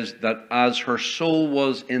it says that as her soul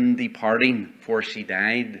was in departing, for she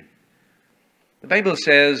died. The Bible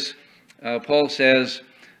says, Paul says,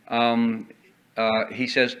 he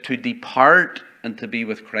says, to depart and to be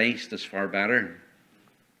with Christ is far better.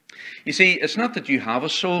 You see, it's not that you have a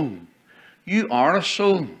soul. You are a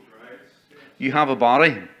soul. You have a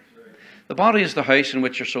body. The body is the house in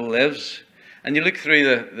which your soul lives. And you look through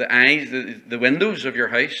the eyes, the windows of your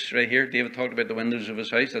house right here. David talked about the windows of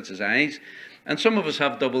his house. That's his eyes. And some of us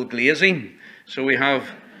have double glazing. So we have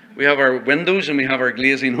our windows and we have our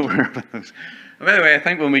glazing over our windows. By the way, I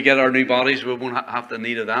think when we get our new bodies, we won't have the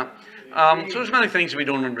need of that. So there's many things we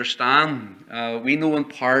don't understand. We know in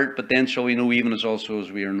part, but then shall we know even as also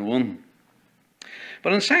as we are known.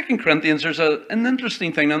 But in 2 Corinthians, there's an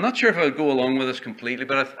interesting thing. I'm not sure if I would go along with this completely,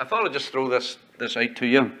 but I thought I'd just throw this out to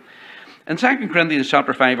you. In 2 Corinthians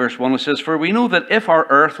chapter 5, verse 1, it says, for we know that if our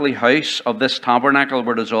earthly house of this tabernacle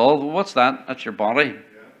were dissolved, what's that? That's your body.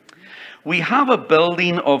 We have a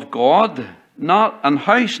building of God, an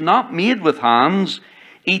house not made with hands,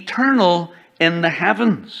 eternal in the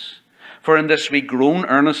heavens. For in this we groan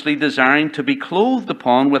earnestly, desiring to be clothed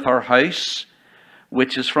upon with our house,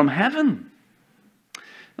 which is from heaven.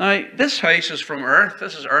 Now, this house is from earth.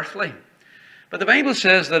 This is earthly. But the Bible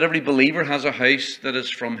says that every believer has a house that is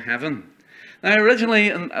from heaven. Now, originally,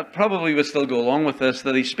 and I probably would still go along with this,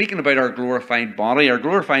 that he's speaking about our glorified body. Our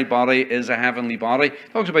glorified body is a heavenly body.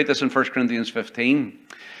 He talks about this in 1 Corinthians 15.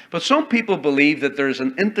 But some people believe that there's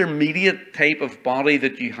an intermediate type of body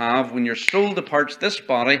that you have when your soul departs this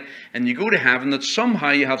body and you go to heaven, that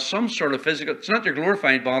somehow you have some sort of physical, it's not your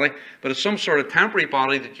glorified body, but it's some sort of temporary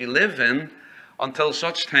body that you live in until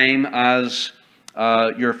such time as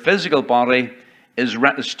your physical body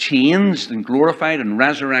is changed and glorified and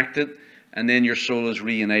resurrected, and then your soul is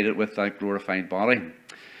reunited with that glorified body.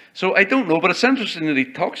 So I don't know, but it's interesting that he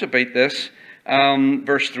talks about this.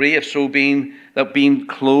 Verse 3, if so being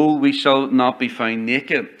clothed, we shall not be found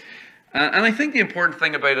naked. And I think the important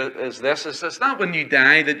thing about it is this, is it's not when you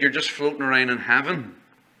die that you're just floating around in heaven.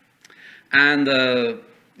 And,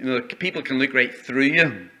 people can look right through you.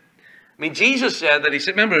 I mean, Jesus said that,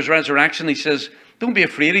 remember his resurrection, he says, don't be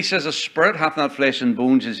afraid. He says, a spirit hath not flesh and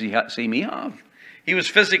bones as ye see me have. He was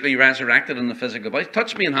physically resurrected in the physical body.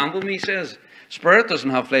 Touch me and handle me, he says. Spirit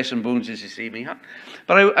doesn't have flesh and bones as you see me have.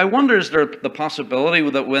 But I wonder, is there the possibility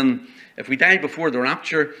that if we die before the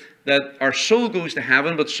rapture, that our soul goes to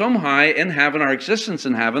heaven, but somehow in heaven, our existence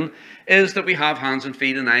in heaven is that we have hands and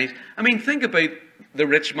feet and eyes. I mean, think about the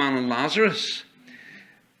rich man and Lazarus.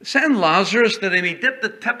 Send Lazarus that he may dip the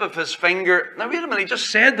tip of his finger. Now, wait a minute, he just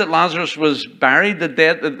said that Lazarus was buried,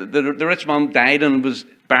 the rich man died and was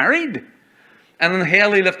buried. And in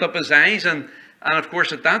hell he lifted up his eyes, and of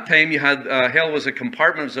course at that time you had, hell was a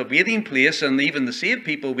compartment, it was a waiting place, and even the saved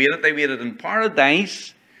people waited. They waited in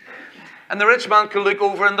paradise. And the rich man could look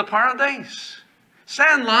over into paradise.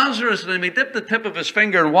 Send Lazarus that he may dip the tip of his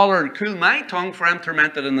finger in water and cool my tongue, for I am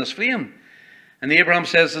tormented in this flame. And Abraham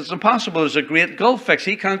says, it's impossible, there's a great gulf fix.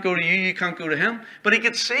 He can't go to you, you can't go to him. But he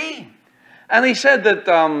could see. And he said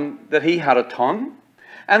that he had a tongue.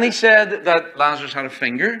 And he said that Lazarus had a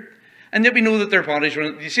finger. And yet we know that their bodies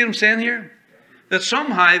were, you see what I'm saying here? That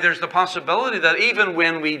somehow there's the possibility that even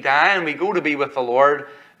when we die and we go to be with the Lord,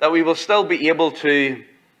 that we will still be able to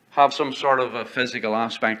have some sort of a physical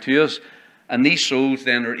aspect to us. And these souls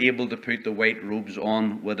then are able to put the white robes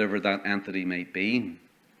on, whatever that entity might be.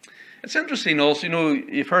 It's interesting also,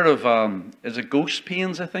 you've heard of, is it ghost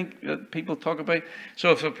pains, I think, that people talk about?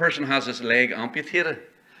 So if a person has his leg amputated,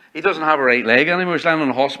 he doesn't have a right leg anymore. He's lying in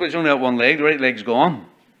the hospital, he's only got one leg, the right leg's gone.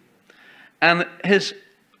 And his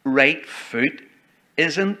right foot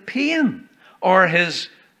is in pain, or his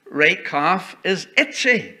right calf is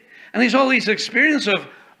itchy. And he's all these experience of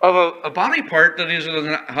a body part that he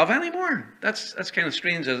doesn't have anymore. That's kind of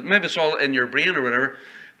strange. Maybe it's all in your brain or whatever.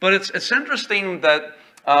 But it's interesting that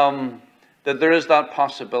there is that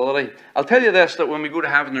possibility. I'll tell you this, that when we go to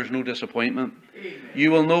heaven, there's no disappointment. Amen. You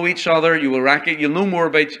will know each other. You'll know more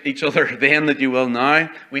about each other then than you will now.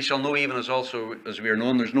 We shall know even as we are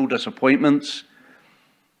known. There's no disappointments.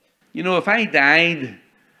 If I died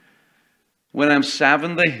when I'm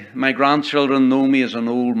 70, my grandchildren know me as an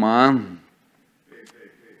old man.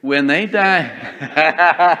 when they die.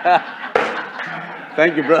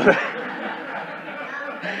 Thank you, brother.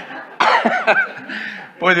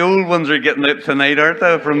 Boy, the old ones are getting it tonight, aren't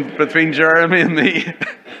they? From between Jeremy and me.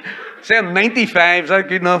 Saying 95, is that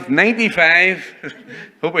good enough? 95.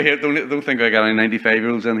 Hope I hear. Don't think I got any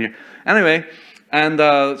 95-year-olds in here. Anyway, and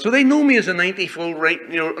so they know me as a 94, right?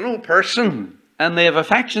 You know, an old person, and they have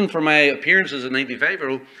affection for my appearance as a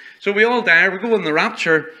 95-year-old. So we all die. We go in the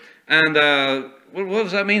rapture, and what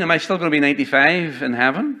does that mean? Am I still going to be 95 in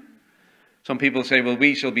heaven? Some people say, well,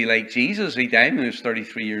 we shall be like Jesus. He died when he was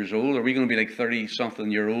 33 years old. Are we going to be like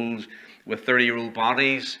 30-something-year-olds with 30-year-old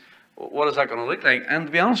bodies? What is that going to look like? And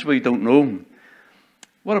to be honest, we don't know.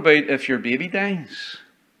 What about if your baby dies?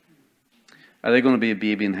 Are they going to be a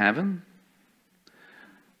baby in heaven?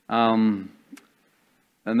 And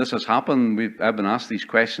this has happened. I've been asked these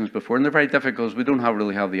questions before, and they're very difficult. We don't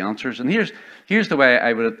really have the answers. And here's the way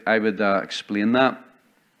I would explain that.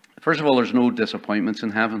 First of all, there's no disappointments in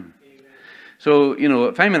heaven. So, you know,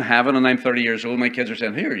 if I'm in heaven and I'm 30 years old, my kids are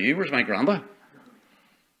saying, "Who are you? Where's my granda?"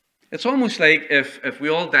 It's almost like if we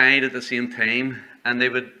all died at the same time, and they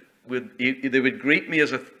would greet me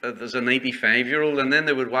as a 95-year-old, and then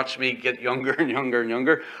they would watch me get younger and younger and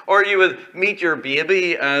younger. Or you would meet your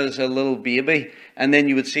baby as a little baby, and then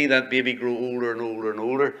you would see that baby grow older and older and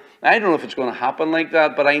older. I don't know if it's going to happen like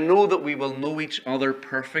that, but I know that we will know each other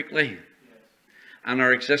perfectly. And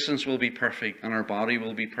our existence will be perfect, and our body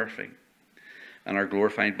will be perfect. And our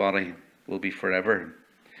glorified body will be forever.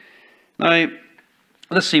 Now,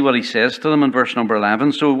 let's see what he says to them in verse number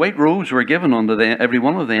 11. So white robes were given unto them, every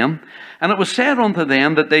one of them. And it was said unto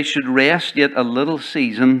them that they should rest yet a little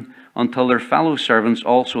season until their fellow servants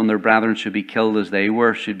also and their brethren should be killed as they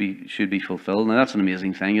were, should be fulfilled. Now that's an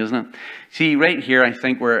amazing thing, isn't it? See, right here, I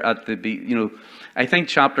think we're at I think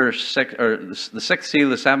chapter 6, or the 6th seal,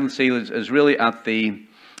 the 7th seal is really at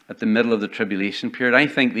the middle of the tribulation period. I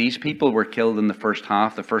think these people were killed in the first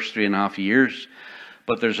half, the first 3.5 years.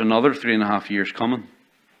 But there's another 3.5 years coming.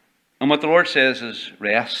 And what the Lord says is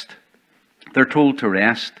rest. They're told to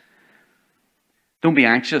rest. Don't be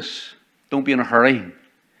anxious. Don't be in a hurry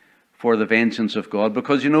for the vengeance of God.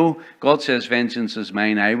 Because, you know, God says, vengeance is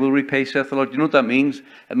mine, I will repay, saith the Lord. You know what that means?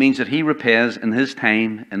 It means that he repays in his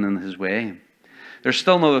time and in his way. There's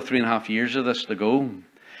still another 3.5 years of this to go.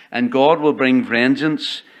 And God will bring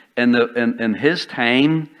vengeance in his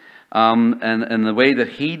time, and in the way that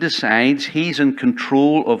he decides. He's in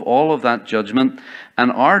control of all of that judgment,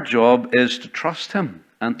 and our job is to trust him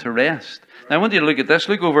and to rest. Now I want you to look at this.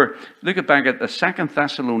 Look back at the 2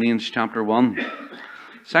 Thessalonians chapter 1.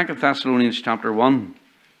 2 Thessalonians chapter 1.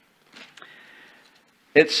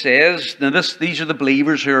 It says, now these are the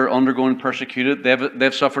believers who are undergoing persecuted.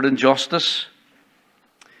 They've suffered injustice.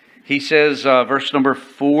 He says, verse number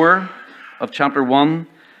 4 of chapter 1,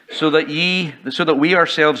 so that we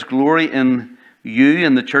ourselves glory in you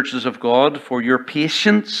in the churches of God for your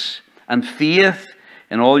patience and faith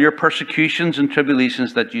in all your persecutions and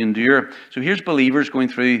tribulations that you endure. So here's believers going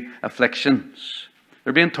through afflictions.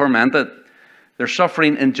 They're being tormented. They're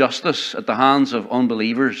suffering injustice at the hands of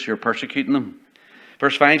unbelievers who are persecuting them.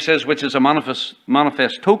 Verse 5 says, which is a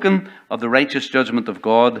manifest token of the righteous judgment of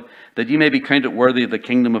God, that ye may be counted worthy of the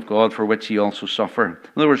kingdom of God, for which ye also suffer. In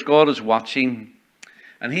other words, God is watching,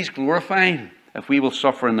 and he's glorified if we will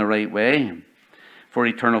suffer in the right way for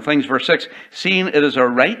eternal things. Verse 6, seeing it is a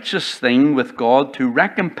righteous thing with God to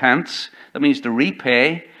recompense, that means to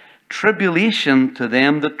repay, tribulation to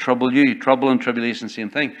them that trouble you. Trouble and tribulation, same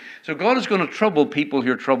thing. So God is going to trouble people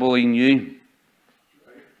who are troubling you.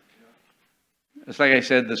 It's like I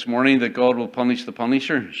said this morning, that God will punish the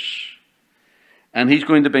punishers. And he's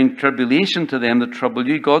going to bring tribulation to them that trouble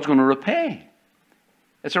you. God's going to repay.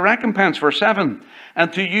 It's a recompense. Verse 7.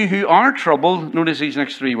 And to you who are troubled, notice these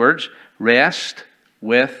next three words, rest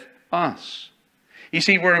with us. You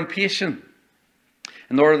see, we're impatient.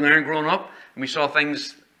 In Northern Ireland growing up, and we saw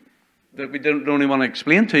things that we don't even want to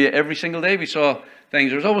explain to you every single day. We saw things.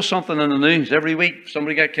 There was always something in the news. Every week,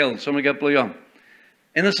 somebody got killed. Somebody got blew up.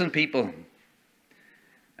 Innocent people.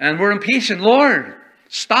 And we're impatient. Lord,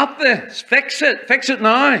 stop this. Fix it. Fix it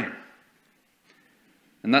now.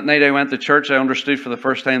 And that night I went to church, I understood for the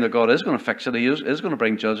first time that God is going to fix it. He is going to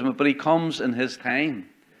bring judgment, but he comes in his time.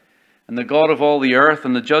 And the God of all the earth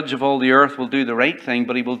and the judge of all the earth will do the right thing,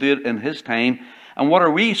 but he will do it in his time. And what are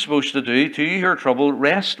we supposed to do? To you who are troubled,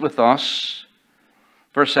 rest with us.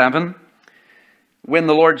 Verse 7. When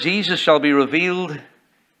the Lord Jesus shall be revealed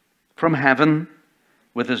from heaven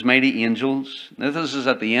with his mighty angels. Now, this is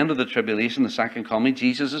at the end of the tribulation, the second coming.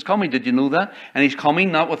 Jesus is coming. Did you know that? And he's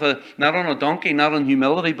coming not on a donkey, not in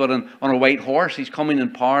humility, but on a white horse. He's coming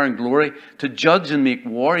in power and glory to judge and make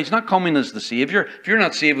war. He's not coming as the Savior. If you're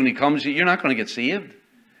not saved when he comes, you're not going to get saved.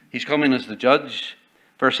 He's coming as the judge.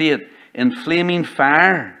 Verse 8, in flaming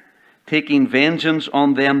fire, taking vengeance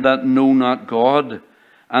on them that know not God,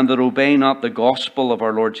 and that obey not the gospel of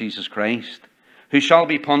our Lord Jesus Christ, who shall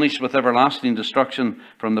be punished with everlasting destruction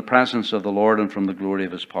from the presence of the Lord and from the glory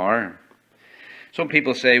of his power. Some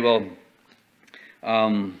people say, well,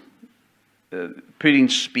 putting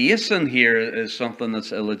space in here is something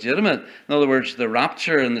that's illegitimate. In other words, the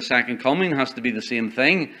rapture and the second coming has to be the same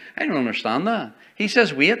thing. I don't understand that. He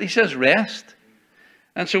says wait, he says rest.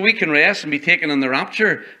 And so we can rest and be taken in the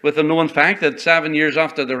rapture with the known fact that 7 years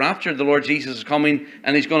after the rapture, the Lord Jesus is coming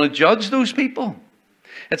and he's going to judge those people.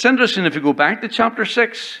 It's interesting if you go back to chapter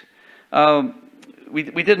 6. We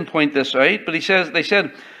didn't point this out, but they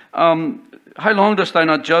said, how long dost thou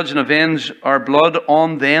not judge and avenge our blood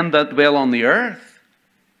on them that dwell on the earth?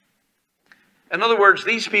 In other words,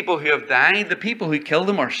 these people who have died, the people who killed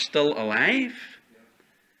them, are still alive.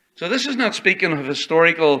 So this is not speaking of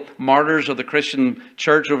historical martyrs of the Christian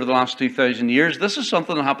church over the last 2,000 years. This is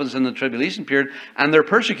something that happens in the tribulation period, and their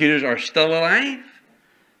persecutors are still alive.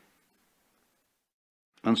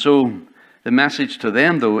 And so the message to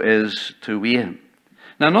them, though, is to wait.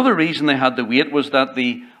 Now, another reason they had to wait was that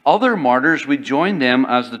the other martyrs would join them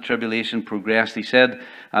as the tribulation progressed. He said,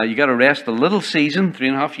 you got to rest a little season,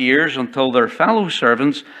 3.5 years, until their fellow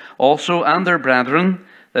servants also and their brethren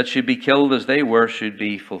that should be killed as they were should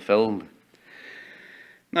be fulfilled.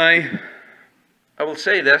 Now, I will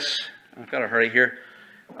say this. I've got to hurry here.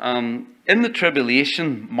 In the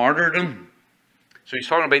tribulation, martyrdom. So he's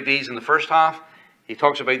talking about these in the first half. He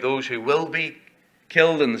talks about those who will be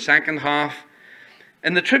killed in the second half.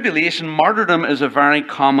 In the tribulation, martyrdom is a very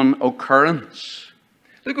common occurrence.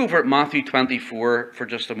 Look over at Matthew 24 for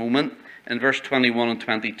just a moment, in verse 21 and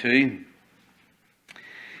 22.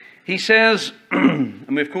 He says, and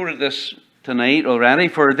we've quoted this tonight already,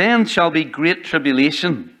 for then shall be great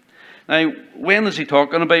tribulation. Now, when is he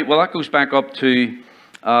talking about? Well, that goes back up to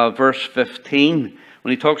verse 15.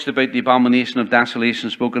 When he talks about the abomination of desolation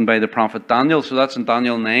spoken by the prophet Daniel. So that's in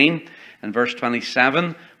Daniel 9 and verse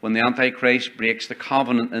 27, when the Antichrist breaks the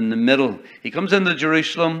covenant in the middle. He comes into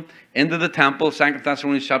Jerusalem, into the temple, 2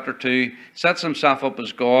 Thessalonians chapter 2, sets himself up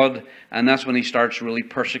as God, and that's when he starts really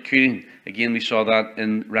persecuting. Again, we saw that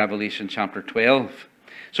in Revelation chapter 12.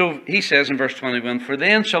 So he says in verse 21, for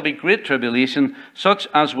then shall be great tribulation, such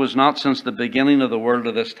as was not since the beginning of the world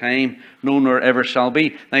to this time, no nor ever shall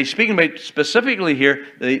be. Now he's speaking about specifically here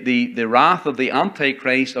the wrath of the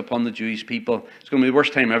Antichrist upon the Jewish people. It's going to be the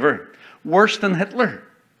worst time ever. Worse than Hitler.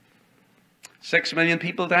 6 million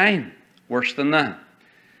people dying. Worse than that.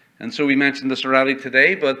 And so we mentioned this already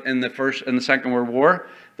today, but in the Second World War,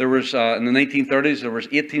 there was in the 1930s there was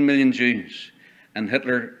 18 million Jews, and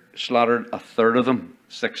Hitler slaughtered a third of them.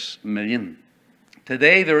 6 million.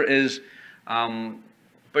 Today there is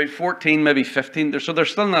about 14, maybe 15. So they're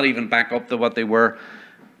still not even back up to what they were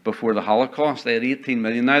before the Holocaust. They had 18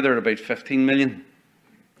 million. Now they're at about 15 million.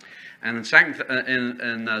 And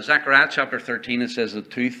in Zechariah chapter 13 it says that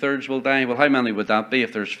 2/3 will die. Well, how many would that be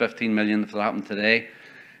if there's 15 million? If that happened today,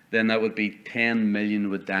 then that would be 10 million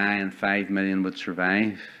would die and 5 million would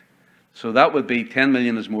survive. So that would be 10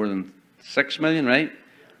 million is more than 6 million, right?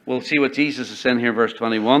 We'll see what Jesus is saying here in verse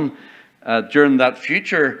 21. During that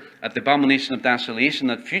future, at the abomination of desolation,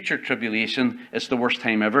 that future tribulation, it's the worst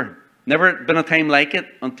time ever. Never been a time like it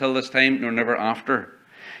until this time, nor never after.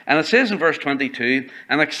 And it says in verse 22,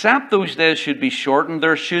 and except those days should be shortened,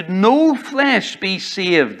 there should no flesh be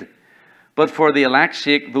saved. But for the elect's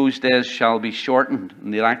sake, those days shall be shortened.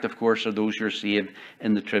 And the elect, of course, are those who are saved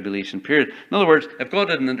in the tribulation period. In other words, if God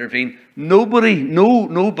didn't intervene, nobody,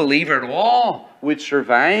 no believer at all would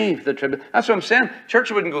survive the tribulation. That's what I'm saying. Church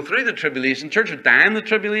wouldn't go through the tribulation. Church would die in the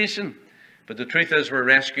tribulation. But the truth is we're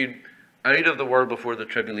rescued out of the world before the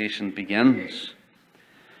tribulation begins.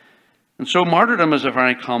 And so martyrdom is a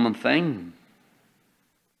very common thing.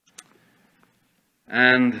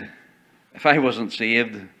 And if I wasn't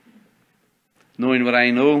saved, knowing what I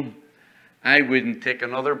know, I wouldn't take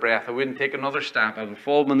another breath. I wouldn't take another step. I would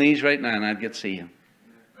fall on my knees right now and I'd get saved.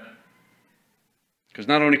 Because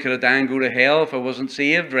not only could I die and go to hell if I wasn't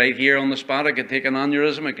saved, right here on the spot, I could take an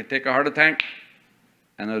aneurysm, I could take a heart attack,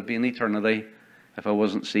 and I would be in eternity if I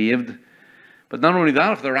wasn't saved. But not only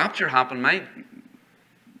that, if the rapture happened, my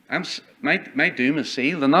doom is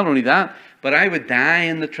sealed. And not only that, but I would die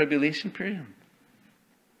in the tribulation period.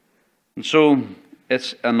 And so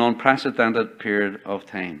It's an unprecedented period of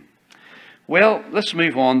time. Well, let's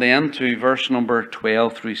move on then to verse number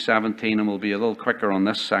 12 through 17, and we'll be a little quicker on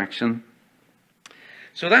this section.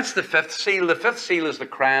 So that's the fifth seal. The fifth seal is the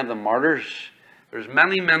cry of the martyrs. There's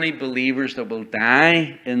many, many believers that will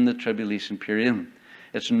die in the tribulation period.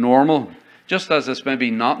 It's normal. Just as it's maybe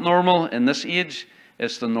not normal in this age,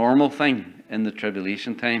 it's the normal thing in the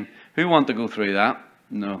tribulation time. Who want to go through that?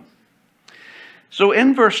 No. So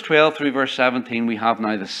in verse 12 through verse 17, we have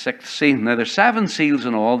now the sixth seal. Now there's 7 seals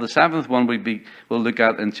in all. The 7th one we'll look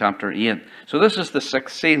at in chapter 8. So this is the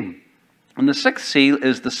sixth seal. And the sixth seal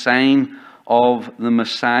is the sign of the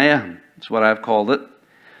Messiah. That's what I've called it.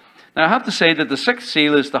 Now I have to say that the sixth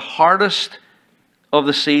seal is the hardest of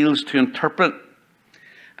the seals to interpret.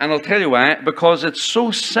 And I'll tell you why. Because it's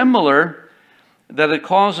so similar that it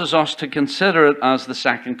causes us to consider it as the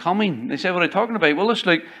second coming. They say, what are you talking about? Well, let's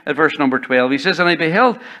look at verse number 12. He says, and I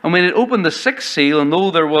beheld, and when it opened the sixth seal, and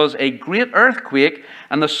lo, there was a great earthquake,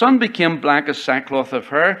 and the sun became black as sackcloth of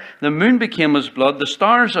hair, the moon became as blood, the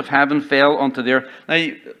stars of heaven fell unto the earth. Now,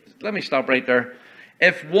 let me stop right there.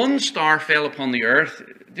 If one star fell upon the earth,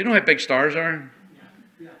 do you know how big stars are?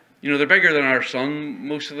 Yeah. You know, they're bigger than our sun,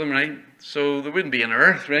 most of them, right? So there wouldn't be an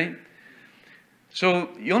earth, right? So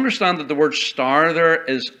you understand that the word star there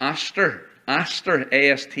is aster. Aster,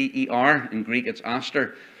 A-S-T-E-R. In Greek it's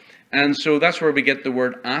aster. And so that's where we get the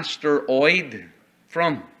word asteroid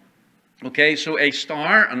from. Okay, so a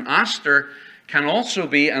star, an aster, can also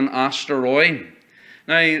be an asteroid.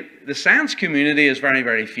 Now, the science community is very,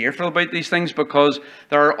 very fearful about these things because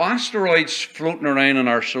there are asteroids floating around in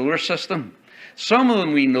our solar system. Some of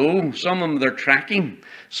them we know, some of them they're tracking.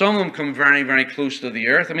 Some of them come very, very close to the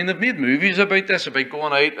earth. I mean, they've made movies about this, about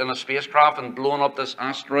going out in a spacecraft and blowing up this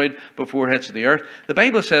asteroid before it hits the earth. The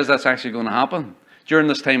Bible says that's actually going to happen during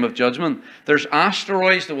this time of judgment. There's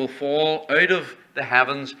asteroids that will fall out of the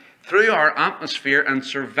heavens through our atmosphere and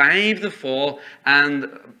survive the fall.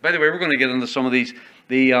 And by the way, we're going to get into some of these.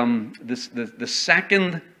 The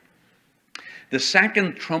second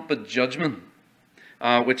trumpet judgment,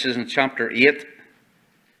 which is in chapter 8.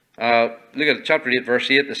 Look at chapter 8, verse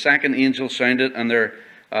 8. The second angel sounded, and there,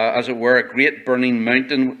 as it were, a great burning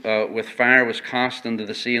mountain with fire was cast into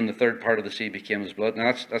the sea, and the third part of the sea became as blood.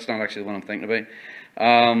 Now, that's not actually the one I'm thinking about.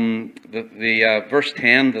 Verse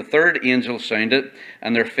 10, the third angel sounded,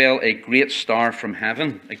 and there fell a great star from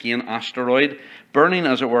heaven, again, asteroid, burning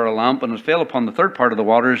as it were a lamp, and it fell upon the third part of the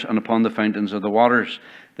waters and upon the fountains of the waters.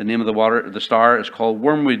 The name of the star is called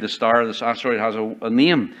Wormwood. This asteroid has a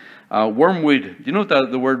name. Wormwood. Do you know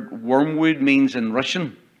what the word wormwood means in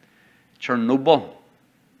Russian? Chernobyl.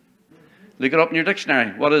 Look it up in your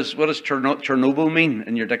dictionary. What does Chernobyl mean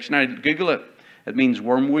in your dictionary? Google it. It means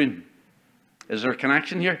wormwood. Is there a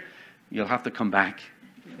connection here? You'll have to come back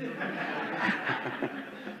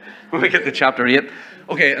when we get to chapter 8.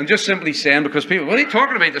 Okay, I'm just simply saying, because people, what are you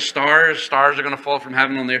talking about? The stars? Stars are going to fall from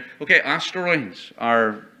heaven on there. Okay, asteroids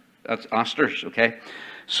that's asters, okay?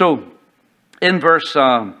 So, in verse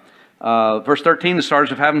 13, the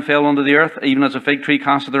stars of heaven fell unto the earth, even as a fig tree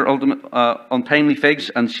casteth their untimely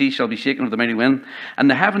figs, and she shall be shaken with the mighty wind. And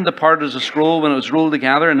the heaven departed as a scroll when it was rolled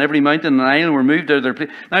together, and every mountain and island were moved out of their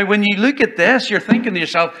place. Now, when you look at this, you're thinking to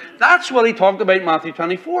yourself, that's what he talked about in Matthew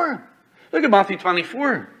 24. Look at Matthew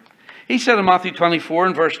 24. He said in Matthew 24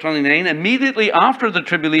 and verse 29, immediately after the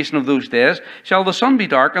tribulation of those days shall the sun be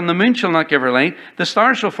dark, and the moon shall not give her light, the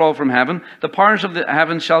stars shall fall from heaven, the powers of the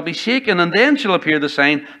heavens shall be shaken, and then shall appear the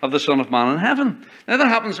sign of the Son of Man in heaven. Now that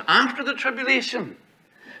happens after the tribulation.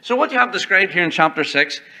 So what you have described here in chapter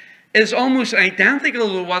 6 is almost identical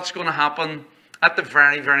to what's going to happen at the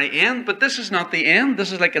very, very end. But this is not the end.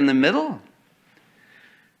 This is like in the middle.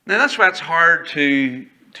 Now that's why it's hard to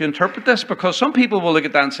interpret this, because some people will look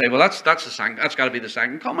at that and say, well, that's got to be the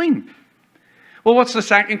second coming. Well, what's the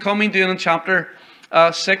second coming doing in chapter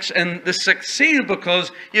 6 and the sixth seal?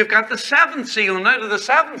 Because you've got the seventh seal, and out of the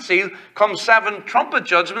seventh seal comes 7 trumpet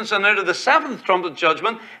judgments, and out of the 7th trumpet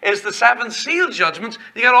judgment is the 7 seal judgments.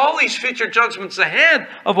 You got all these future judgments ahead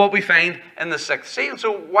of what we find in the sixth seal.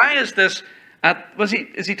 So why is this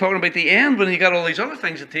is he talking about the end when you got all these other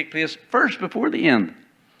things that take place first before the end?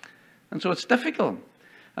 And so it's difficult.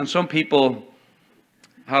 And some people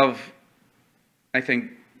have, I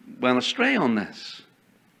think, went astray on this.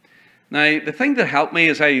 Now, the thing that helped me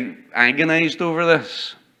is I agonized over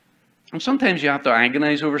this. And sometimes you have to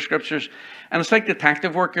agonize over scriptures. And it's like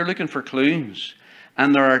detective work. You're looking for clues.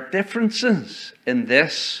 And there are differences in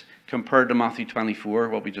this compared to Matthew 24,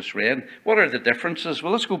 what we just read? What are the differences?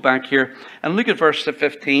 Well, let's go back here and look at verse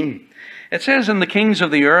 15. It says, "And the kings of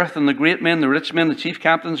the earth, and the great men, the rich men, the chief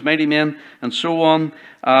captains, mighty men, and so on,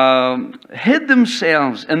 hid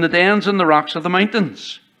themselves in the dens and the rocks of the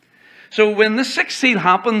mountains." So when the sixth seal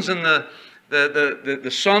happens and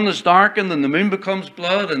the sun is darkened and the moon becomes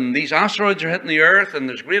blood and these asteroids are hitting the earth and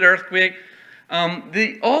there's a great earthquake,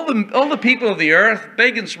 all the people of the earth,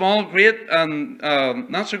 big and small, great and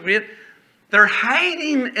not so great, they're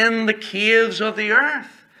hiding in the caves of the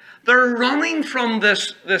earth. They're running from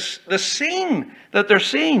this scene that they're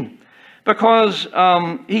seeing, because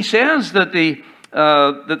he says that the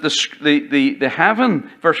heaven,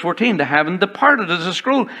 verse 14, the heaven departed as a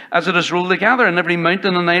scroll, as it is rolled together, and every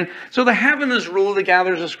mountain and isle. So the heaven is rolled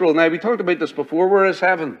together as a scroll. Now, we talked about this before. Where is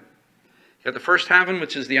heaven? You got the first heaven,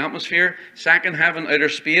 which is the atmosphere. Second heaven, outer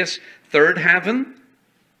space. Third heaven.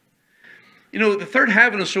 You know, the third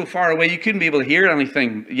heaven is so far away, you couldn't be able to hear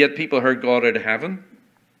anything, yet people heard God out of heaven.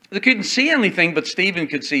 They couldn't see anything, but Stephen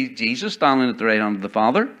could see Jesus standing at the right hand of the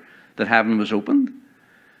Father, that heaven was opened.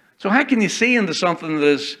 So how can you see into something that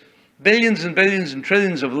is billions and billions and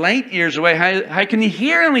trillions of light years away? How can you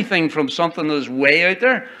hear anything from something that is way out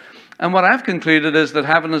there? And what I've concluded is that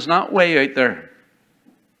heaven is not way out there.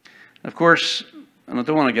 Of course, and I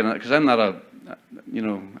don't want to get into it, because I'm not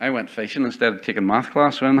I went fishing instead of taking math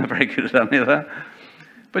class, so I'm not very good at any of that.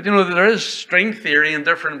 But you know, there is string theory and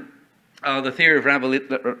different, the theory of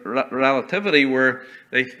relativity, where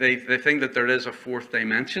they think that there is a fourth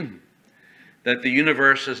dimension. That the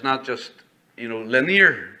universe is not just,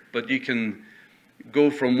 linear, but you can go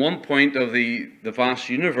from one point of the vast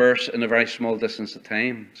universe in a very small distance of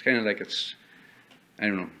time. It's kind of like I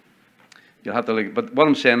don't know. You'll have to look. But what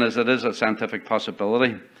I'm saying is, it is a scientific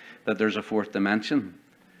possibility that there's a fourth dimension.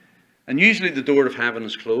 And usually the door of heaven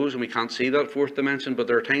is closed and we can't see that fourth dimension, but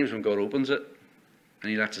there are times when God opens it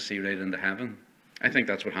and he lets us see right into heaven. I think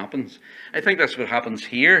that's what happens. I think that's what happens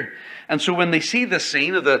here. And so when they see the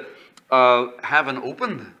scene of the heaven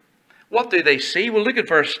opened, what do they see? Well, look at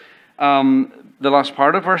the last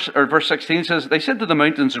part of verse 16 says, "They said to the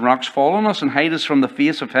mountains and rocks, fall on us and hide us from the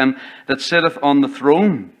face of him that sitteth on the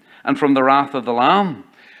throne and from the wrath of the Lamb."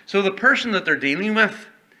 So the person that they're dealing with,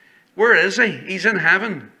 where is he? He's in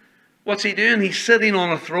heaven. What's he doing? He's sitting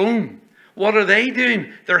on a throne. What are they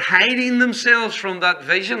doing? They're hiding themselves from that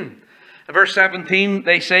vision. In verse 17,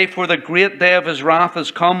 they say, "For the great day of his wrath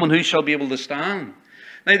is come, and who shall be able to stand?"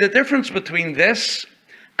 Now, the difference between this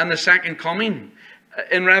and the second coming,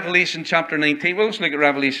 in Revelation chapter 19, well, let's look at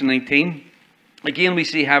Revelation 19. Again, we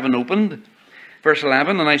see heaven opened. Verse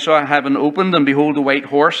 11, "And I saw heaven opened, and behold a white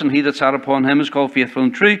horse, and he that sat upon him is called Faithful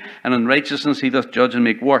and True, and in righteousness he doth judge and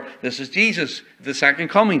make war." This is Jesus, the second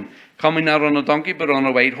coming not on a donkey, but on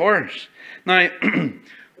a white horse. Now,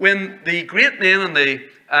 when the great men and the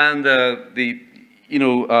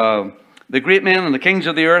great men and the kings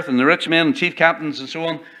of the earth and the rich men and chief captains and so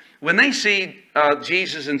on, when they see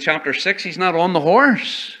Jesus in chapter 6, he's not on the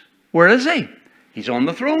horse. Where is he? He's on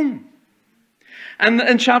the throne. And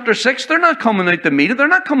in chapter 6, they're not coming out to meet him. They're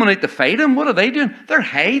not coming out to fight him. What are they doing? They're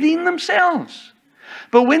hiding themselves.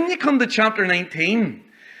 But when you come to chapter 19,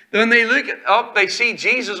 when they look up, they see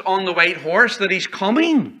Jesus on the white horse, that he's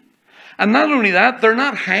coming. And not only that, they're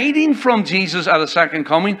not hiding from Jesus at a second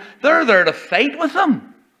coming. They're there to fight with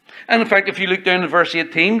him. And in fact, if you look down at verse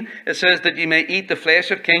 18, it says that you may eat the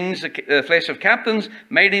flesh of kings, the flesh of captains,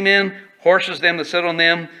 mighty men, horses, them that sit on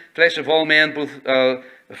them, flesh of all men, both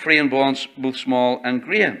free and bond, both small and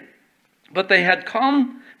great. But they had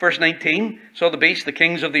come, verse 19, saw the beast, the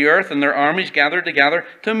kings of the earth, and their armies gathered together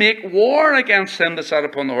to make war against him that sat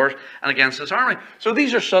upon the horse and against his army. So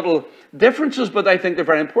these are subtle differences, but I think they're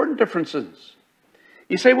very important differences.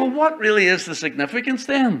 You say, well, what really is the significance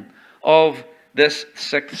then of this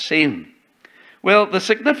sixth seal? Well, the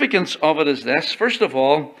significance of it is this. First of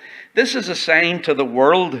all, this is a sign to the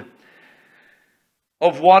world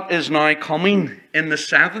of what is now coming in the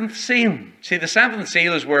seventh seal. See, the seventh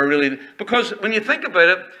seal is where really, because when you think about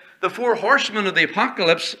it, the four horsemen of the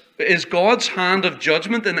apocalypse is God's hand of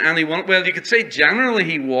judgment in anyone. Well, you could say generally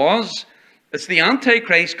he was. It's the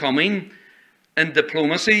Antichrist coming in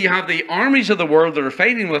diplomacy. You have the armies of the world that are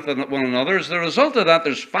fighting with one another. As a result of that,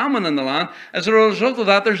 there's famine in the land. As a result of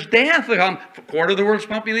that, there's death. A quarter of the world's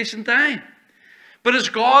population die. But is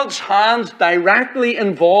God's hand directly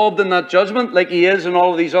involved in that judgment like he is in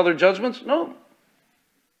all of these other judgments? No.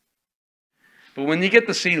 But when you get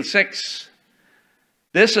to seal 6,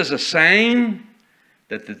 this is a sign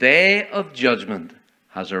that the day of judgment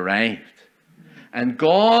has arrived. And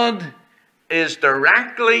God is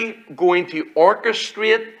directly going to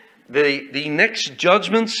orchestrate the next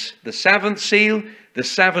judgments, the seventh seal, the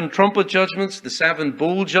seven trumpet judgments, the seven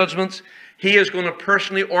bowl judgments, he is going to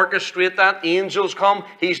personally orchestrate that. Angels come.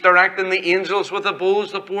 He's directing the angels with the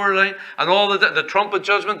bowls to pour it out. And all the trumpet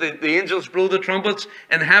judgment, the angels blow the trumpets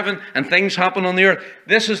in heaven, and things happen on the earth.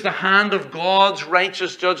 This is the hand of God's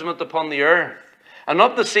righteous judgment upon the earth. And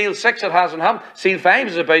up to seal 6, it hasn't happened. Seal 5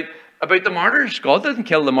 is about the martyrs. God didn't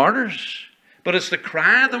kill the martyrs. But it's the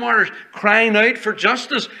cry of the martyrs, crying out for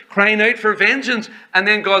justice, crying out for vengeance. And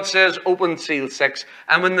then God says, open seal 6.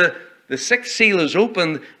 And when the sixth seal is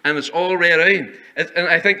opened and it's all read out. And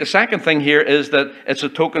I think the second thing here is that it's a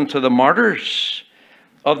token to the martyrs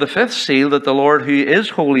of the fifth seal that the Lord, who is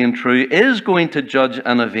holy and true, is going to judge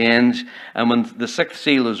and avenge. And when the sixth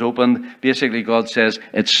seal is opened, basically God says,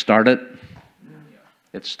 it started.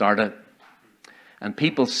 It started. And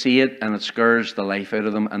people see it, and it scares the life out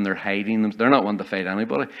of them, and they're hiding them. They're not wanting to fight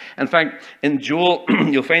anybody. In fact, in Joel,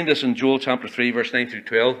 you'll find this in Joel chapter 3, verse 9 through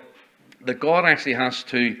 12, that God actually has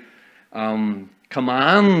to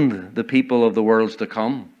command the people of the worlds to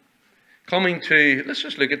come. Coming to, let's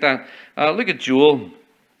just look at that. Look at Joel,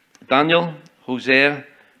 Daniel, Hosea,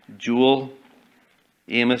 Joel,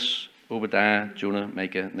 Amos, Obadiah, Jonah,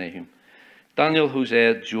 Micah, Nahum. Daniel,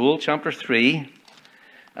 Hosea, Joel chapter 3,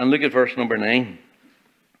 and look at verse number 9.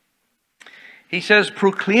 He says,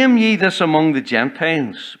 proclaim ye this among the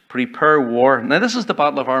Gentiles, prepare war. Now this is the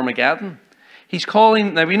battle of Armageddon. He's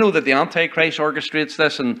calling, now we know that the Antichrist orchestrates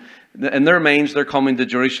this, and in their minds they're coming to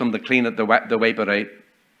Jerusalem to clean it, to wipe it out.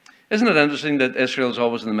 Isn't it interesting that Israel's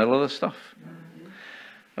always in the middle of this stuff?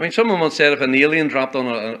 I mean, someone once said if an alien dropped on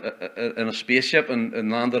in a spaceship and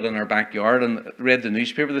landed in our backyard and read the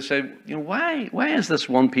newspaper, they said, you know, why is this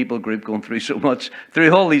one people group going through so much,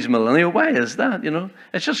 through all these millennia? Why is that, you know?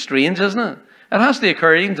 It's just strange, isn't it? It has to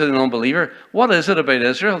occur even to the non-believer. What is it about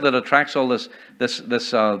Israel that attracts all this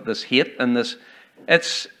hate and this?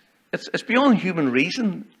 It's beyond human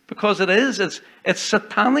reason, because it is. It's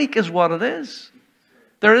satanic, is what it is.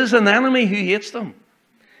 There is an enemy who hates them,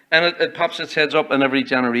 and it pops its heads up in every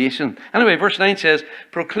generation. Anyway, verse 9 says,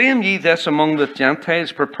 "Proclaim ye this among the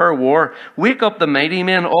Gentiles: prepare war. Wake up the mighty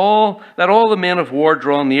men. Let all the men of war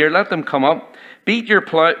draw near. Let them come up. Beat your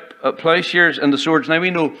plowshares and the swords." Now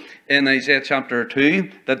we know in Isaiah chapter 2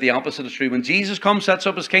 that the opposite is true. When Jesus comes, sets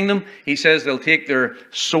up his kingdom, he says they'll take their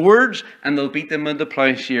swords and they'll beat them into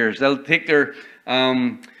plowshares. They'll take their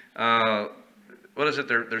their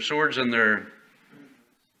swords and their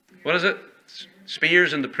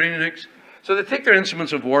spears and the pruning hooks. So they take their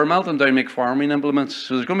instruments of war, melt them down, make farming implements.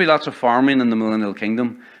 So there's going to be lots of farming in the millennial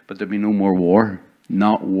kingdom, but there'll be no more war.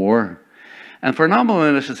 Not war. And for an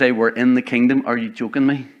unbeliever to say we're in the kingdom, are you joking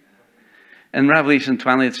me? In Revelation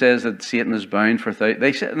 20 it says that Satan is bound for they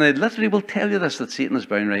literally will tell you this, that Satan is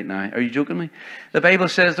bound right now. Are you joking me? The Bible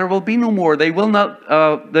says there will be no more. They will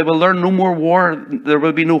learn no more war. There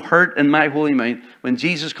will be no hurt in my holy mount. When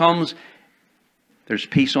Jesus comes, there's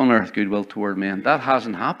peace on earth, goodwill toward men. That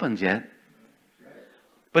hasn't happened yet.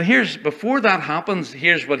 But before that happens,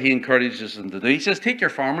 here's what he encourages them to do. He says, take your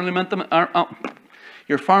farming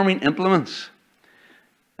implements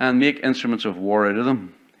and make instruments of war out of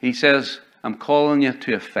them. He says, I'm calling you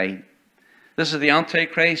to a fight. This is the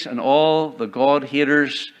Antichrist and all the God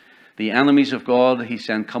haters, the enemies of God. He's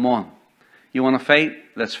saying, come on. You want to fight?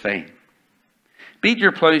 Let's fight. Beat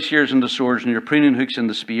your plowshares into swords and your pruning hooks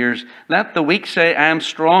into spears. Let the weak say, I am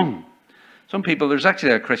strong. Some people, there's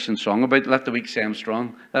actually a Christian song about let the weak say I'm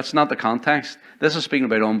strong. That's not the context. This is speaking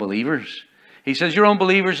about unbelievers. He says, you're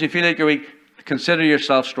unbelievers, you feel like you're weak. Consider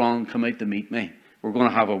yourself strong, come out to meet me. We're going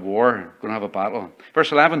to have a war. We're going to have a battle.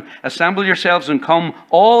 Verse 11, assemble yourselves and come,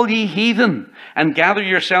 all ye heathen, and gather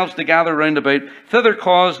yourselves together round about. Thither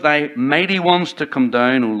cause thy mighty ones to come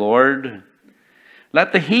down, O Lord.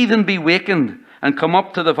 Let the heathen be wakened, and come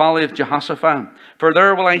up to the valley of Jehoshaphat. For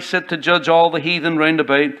there will I sit to judge all the heathen round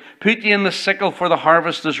about. Put ye in the sickle, for the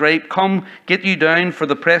harvest is ripe. Come, get you down, for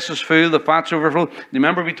the press is full, the fats overflow.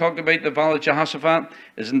 Remember we talked about the valley of Jehoshaphat?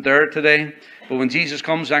 Isn't there today? But when Jesus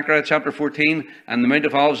comes, Zechariah chapter 14, and the Mount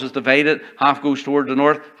of Olives is divided, half goes toward the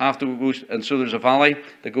north, half goes, and so there's a valley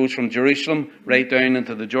that goes from Jerusalem right down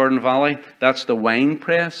into the Jordan Valley. That's the wine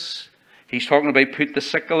press. He's talking about put the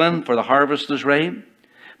sickle in, for the harvest is ripe.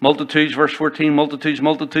 Multitudes, verse 14, multitudes,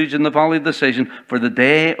 multitudes in the valley of decision. For the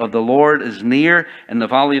day of the Lord is near in the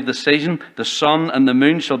valley of decision. The sun and the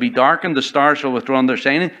moon shall be darkened. The stars shall withdraw their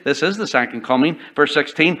shining. This is the second coming. Verse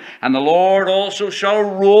 16, and the Lord also shall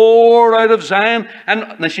roar out of Zion.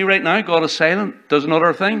 And see right now, God is silent. Does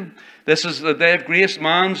another thing. This is the day of grace,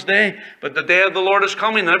 man's day. But the day of the Lord is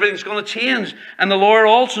coming, and everything's going to change. And the Lord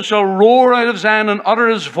also shall roar out of Zion and utter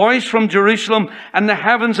his voice from Jerusalem, and the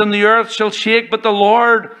heavens and the earth shall shake. But the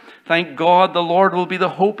Lord, thank God, the Lord will be the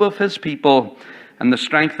hope of his people and the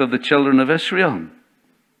strength of the children of Israel.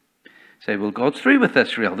 Say, well, God's through with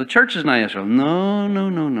Israel. The church is now Israel. No, no,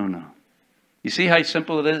 no, no, no. You see how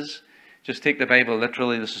simple it is? Just take the Bible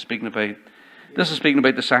literally. This is speaking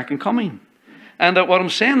about the second coming. And what I'm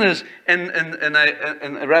saying is, in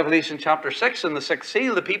Revelation chapter 6, in the sixth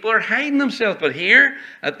seal, the people are hiding themselves. But here,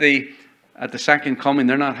 at the second coming,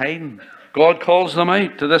 they're not hiding. God calls them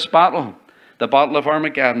out to this battle, the battle of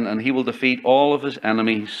Armageddon, and he will defeat all of his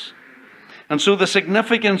enemies. And so the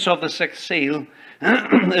significance of the sixth seal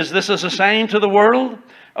is this is a sign to the world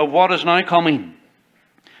of what is now coming.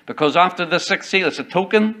 Because after the sixth seal, it's a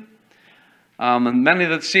token. And many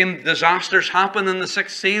of the same disasters happen in the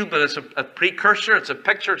sixth seal, but it's a precursor, it's a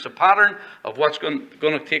picture, it's a pattern of what's going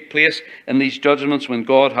to take place in these judgments when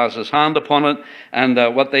God has his hand upon it. And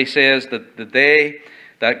what they say is that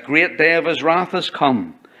that great day of his wrath has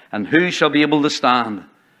come, and who shall be able to stand?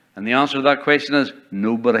 And the answer to that question is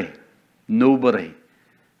nobody. Nobody.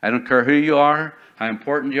 I don't care who you are, how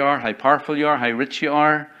important you are, how powerful you are, how rich you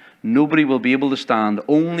are. Nobody will be able to stand.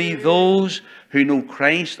 Only those who know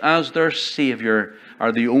Christ as their Savior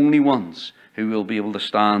are the only ones who will be able to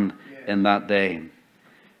stand in that day.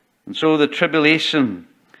 And so the tribulation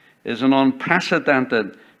is an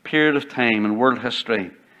unprecedented period of time in world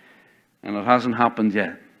history. And it hasn't happened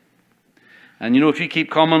yet. And you know, if you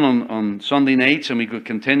keep coming on Sunday nights and we could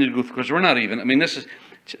continue to go through, because we're not even, I mean,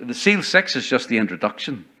 the Seal 6 is just the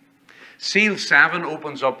introduction. Seal 7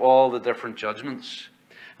 opens up all the different judgments.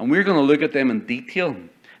 And we're going to look at them in detail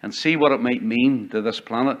and see what it might mean to this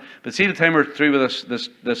planet. But see, the time we're through with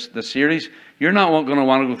this series, you're not going to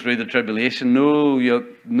want to go through the tribulation. No,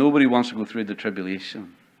 nobody wants to go through the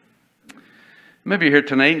tribulation. Maybe you're here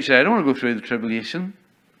tonight and say, I don't want to go through the tribulation.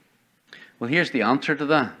 Well, here's the answer to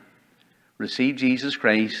that. Receive Jesus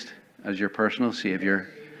Christ as your personal Savior,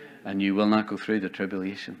 and you will not go through the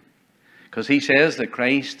tribulation. Because he says that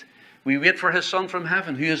Christ, we wait for his Son from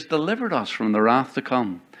heaven, who has delivered us from the wrath to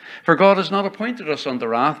come. For God has not appointed us unto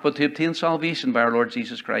wrath, but to obtain salvation by our Lord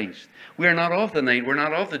Jesus Christ. We are not of the night, we're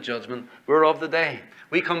not of the judgment, we're of the day.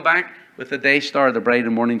 We come back with the day star, the bright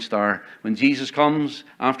and morning star. When Jesus comes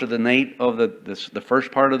after the night of the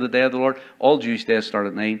first part of the day of the Lord, all Jewish days start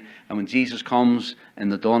at night. And when Jesus comes in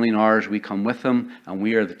the dawning hours, we come with him, and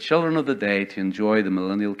we are the children of the day to enjoy the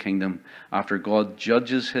millennial kingdom after God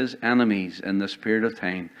judges his enemies in this period of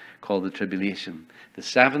time called the tribulation. The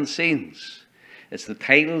seven seals, it's the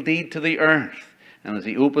title deed to the earth. And as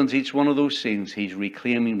he opens each one of those seals, he's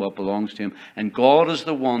reclaiming what belongs to him. And God is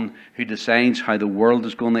the one who decides how the world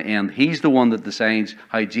is going to end. He's the one that decides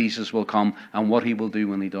how Jesus will come and what he will do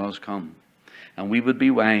when he does come. And we would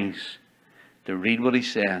be wise to read what he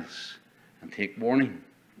says and take warning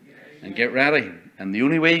and get ready. And the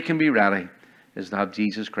only way you can be ready is to have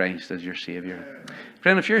Jesus Christ as your Savior.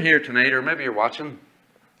 Friend, if you're here tonight, or maybe you're watching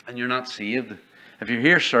and you're not saved, if you're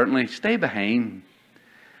here, certainly stay behind.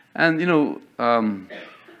 And, you know,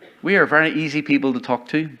 we are very easy people to talk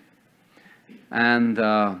to. And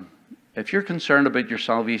if you're concerned about your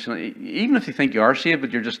salvation, even if you think you are saved,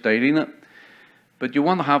 but you're just doubting it, but you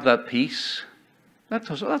want to have that peace, let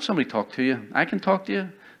somebody talk to you. I can talk to you.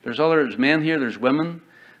 There's men here, there's women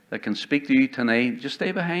that can speak to you tonight. Just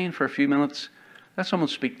stay behind for a few minutes. Let someone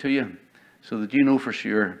speak to you so that you know for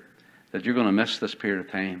sure that you're going to miss this period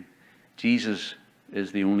of time. Jesus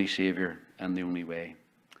is the only Savior and the only way.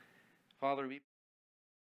 Father, we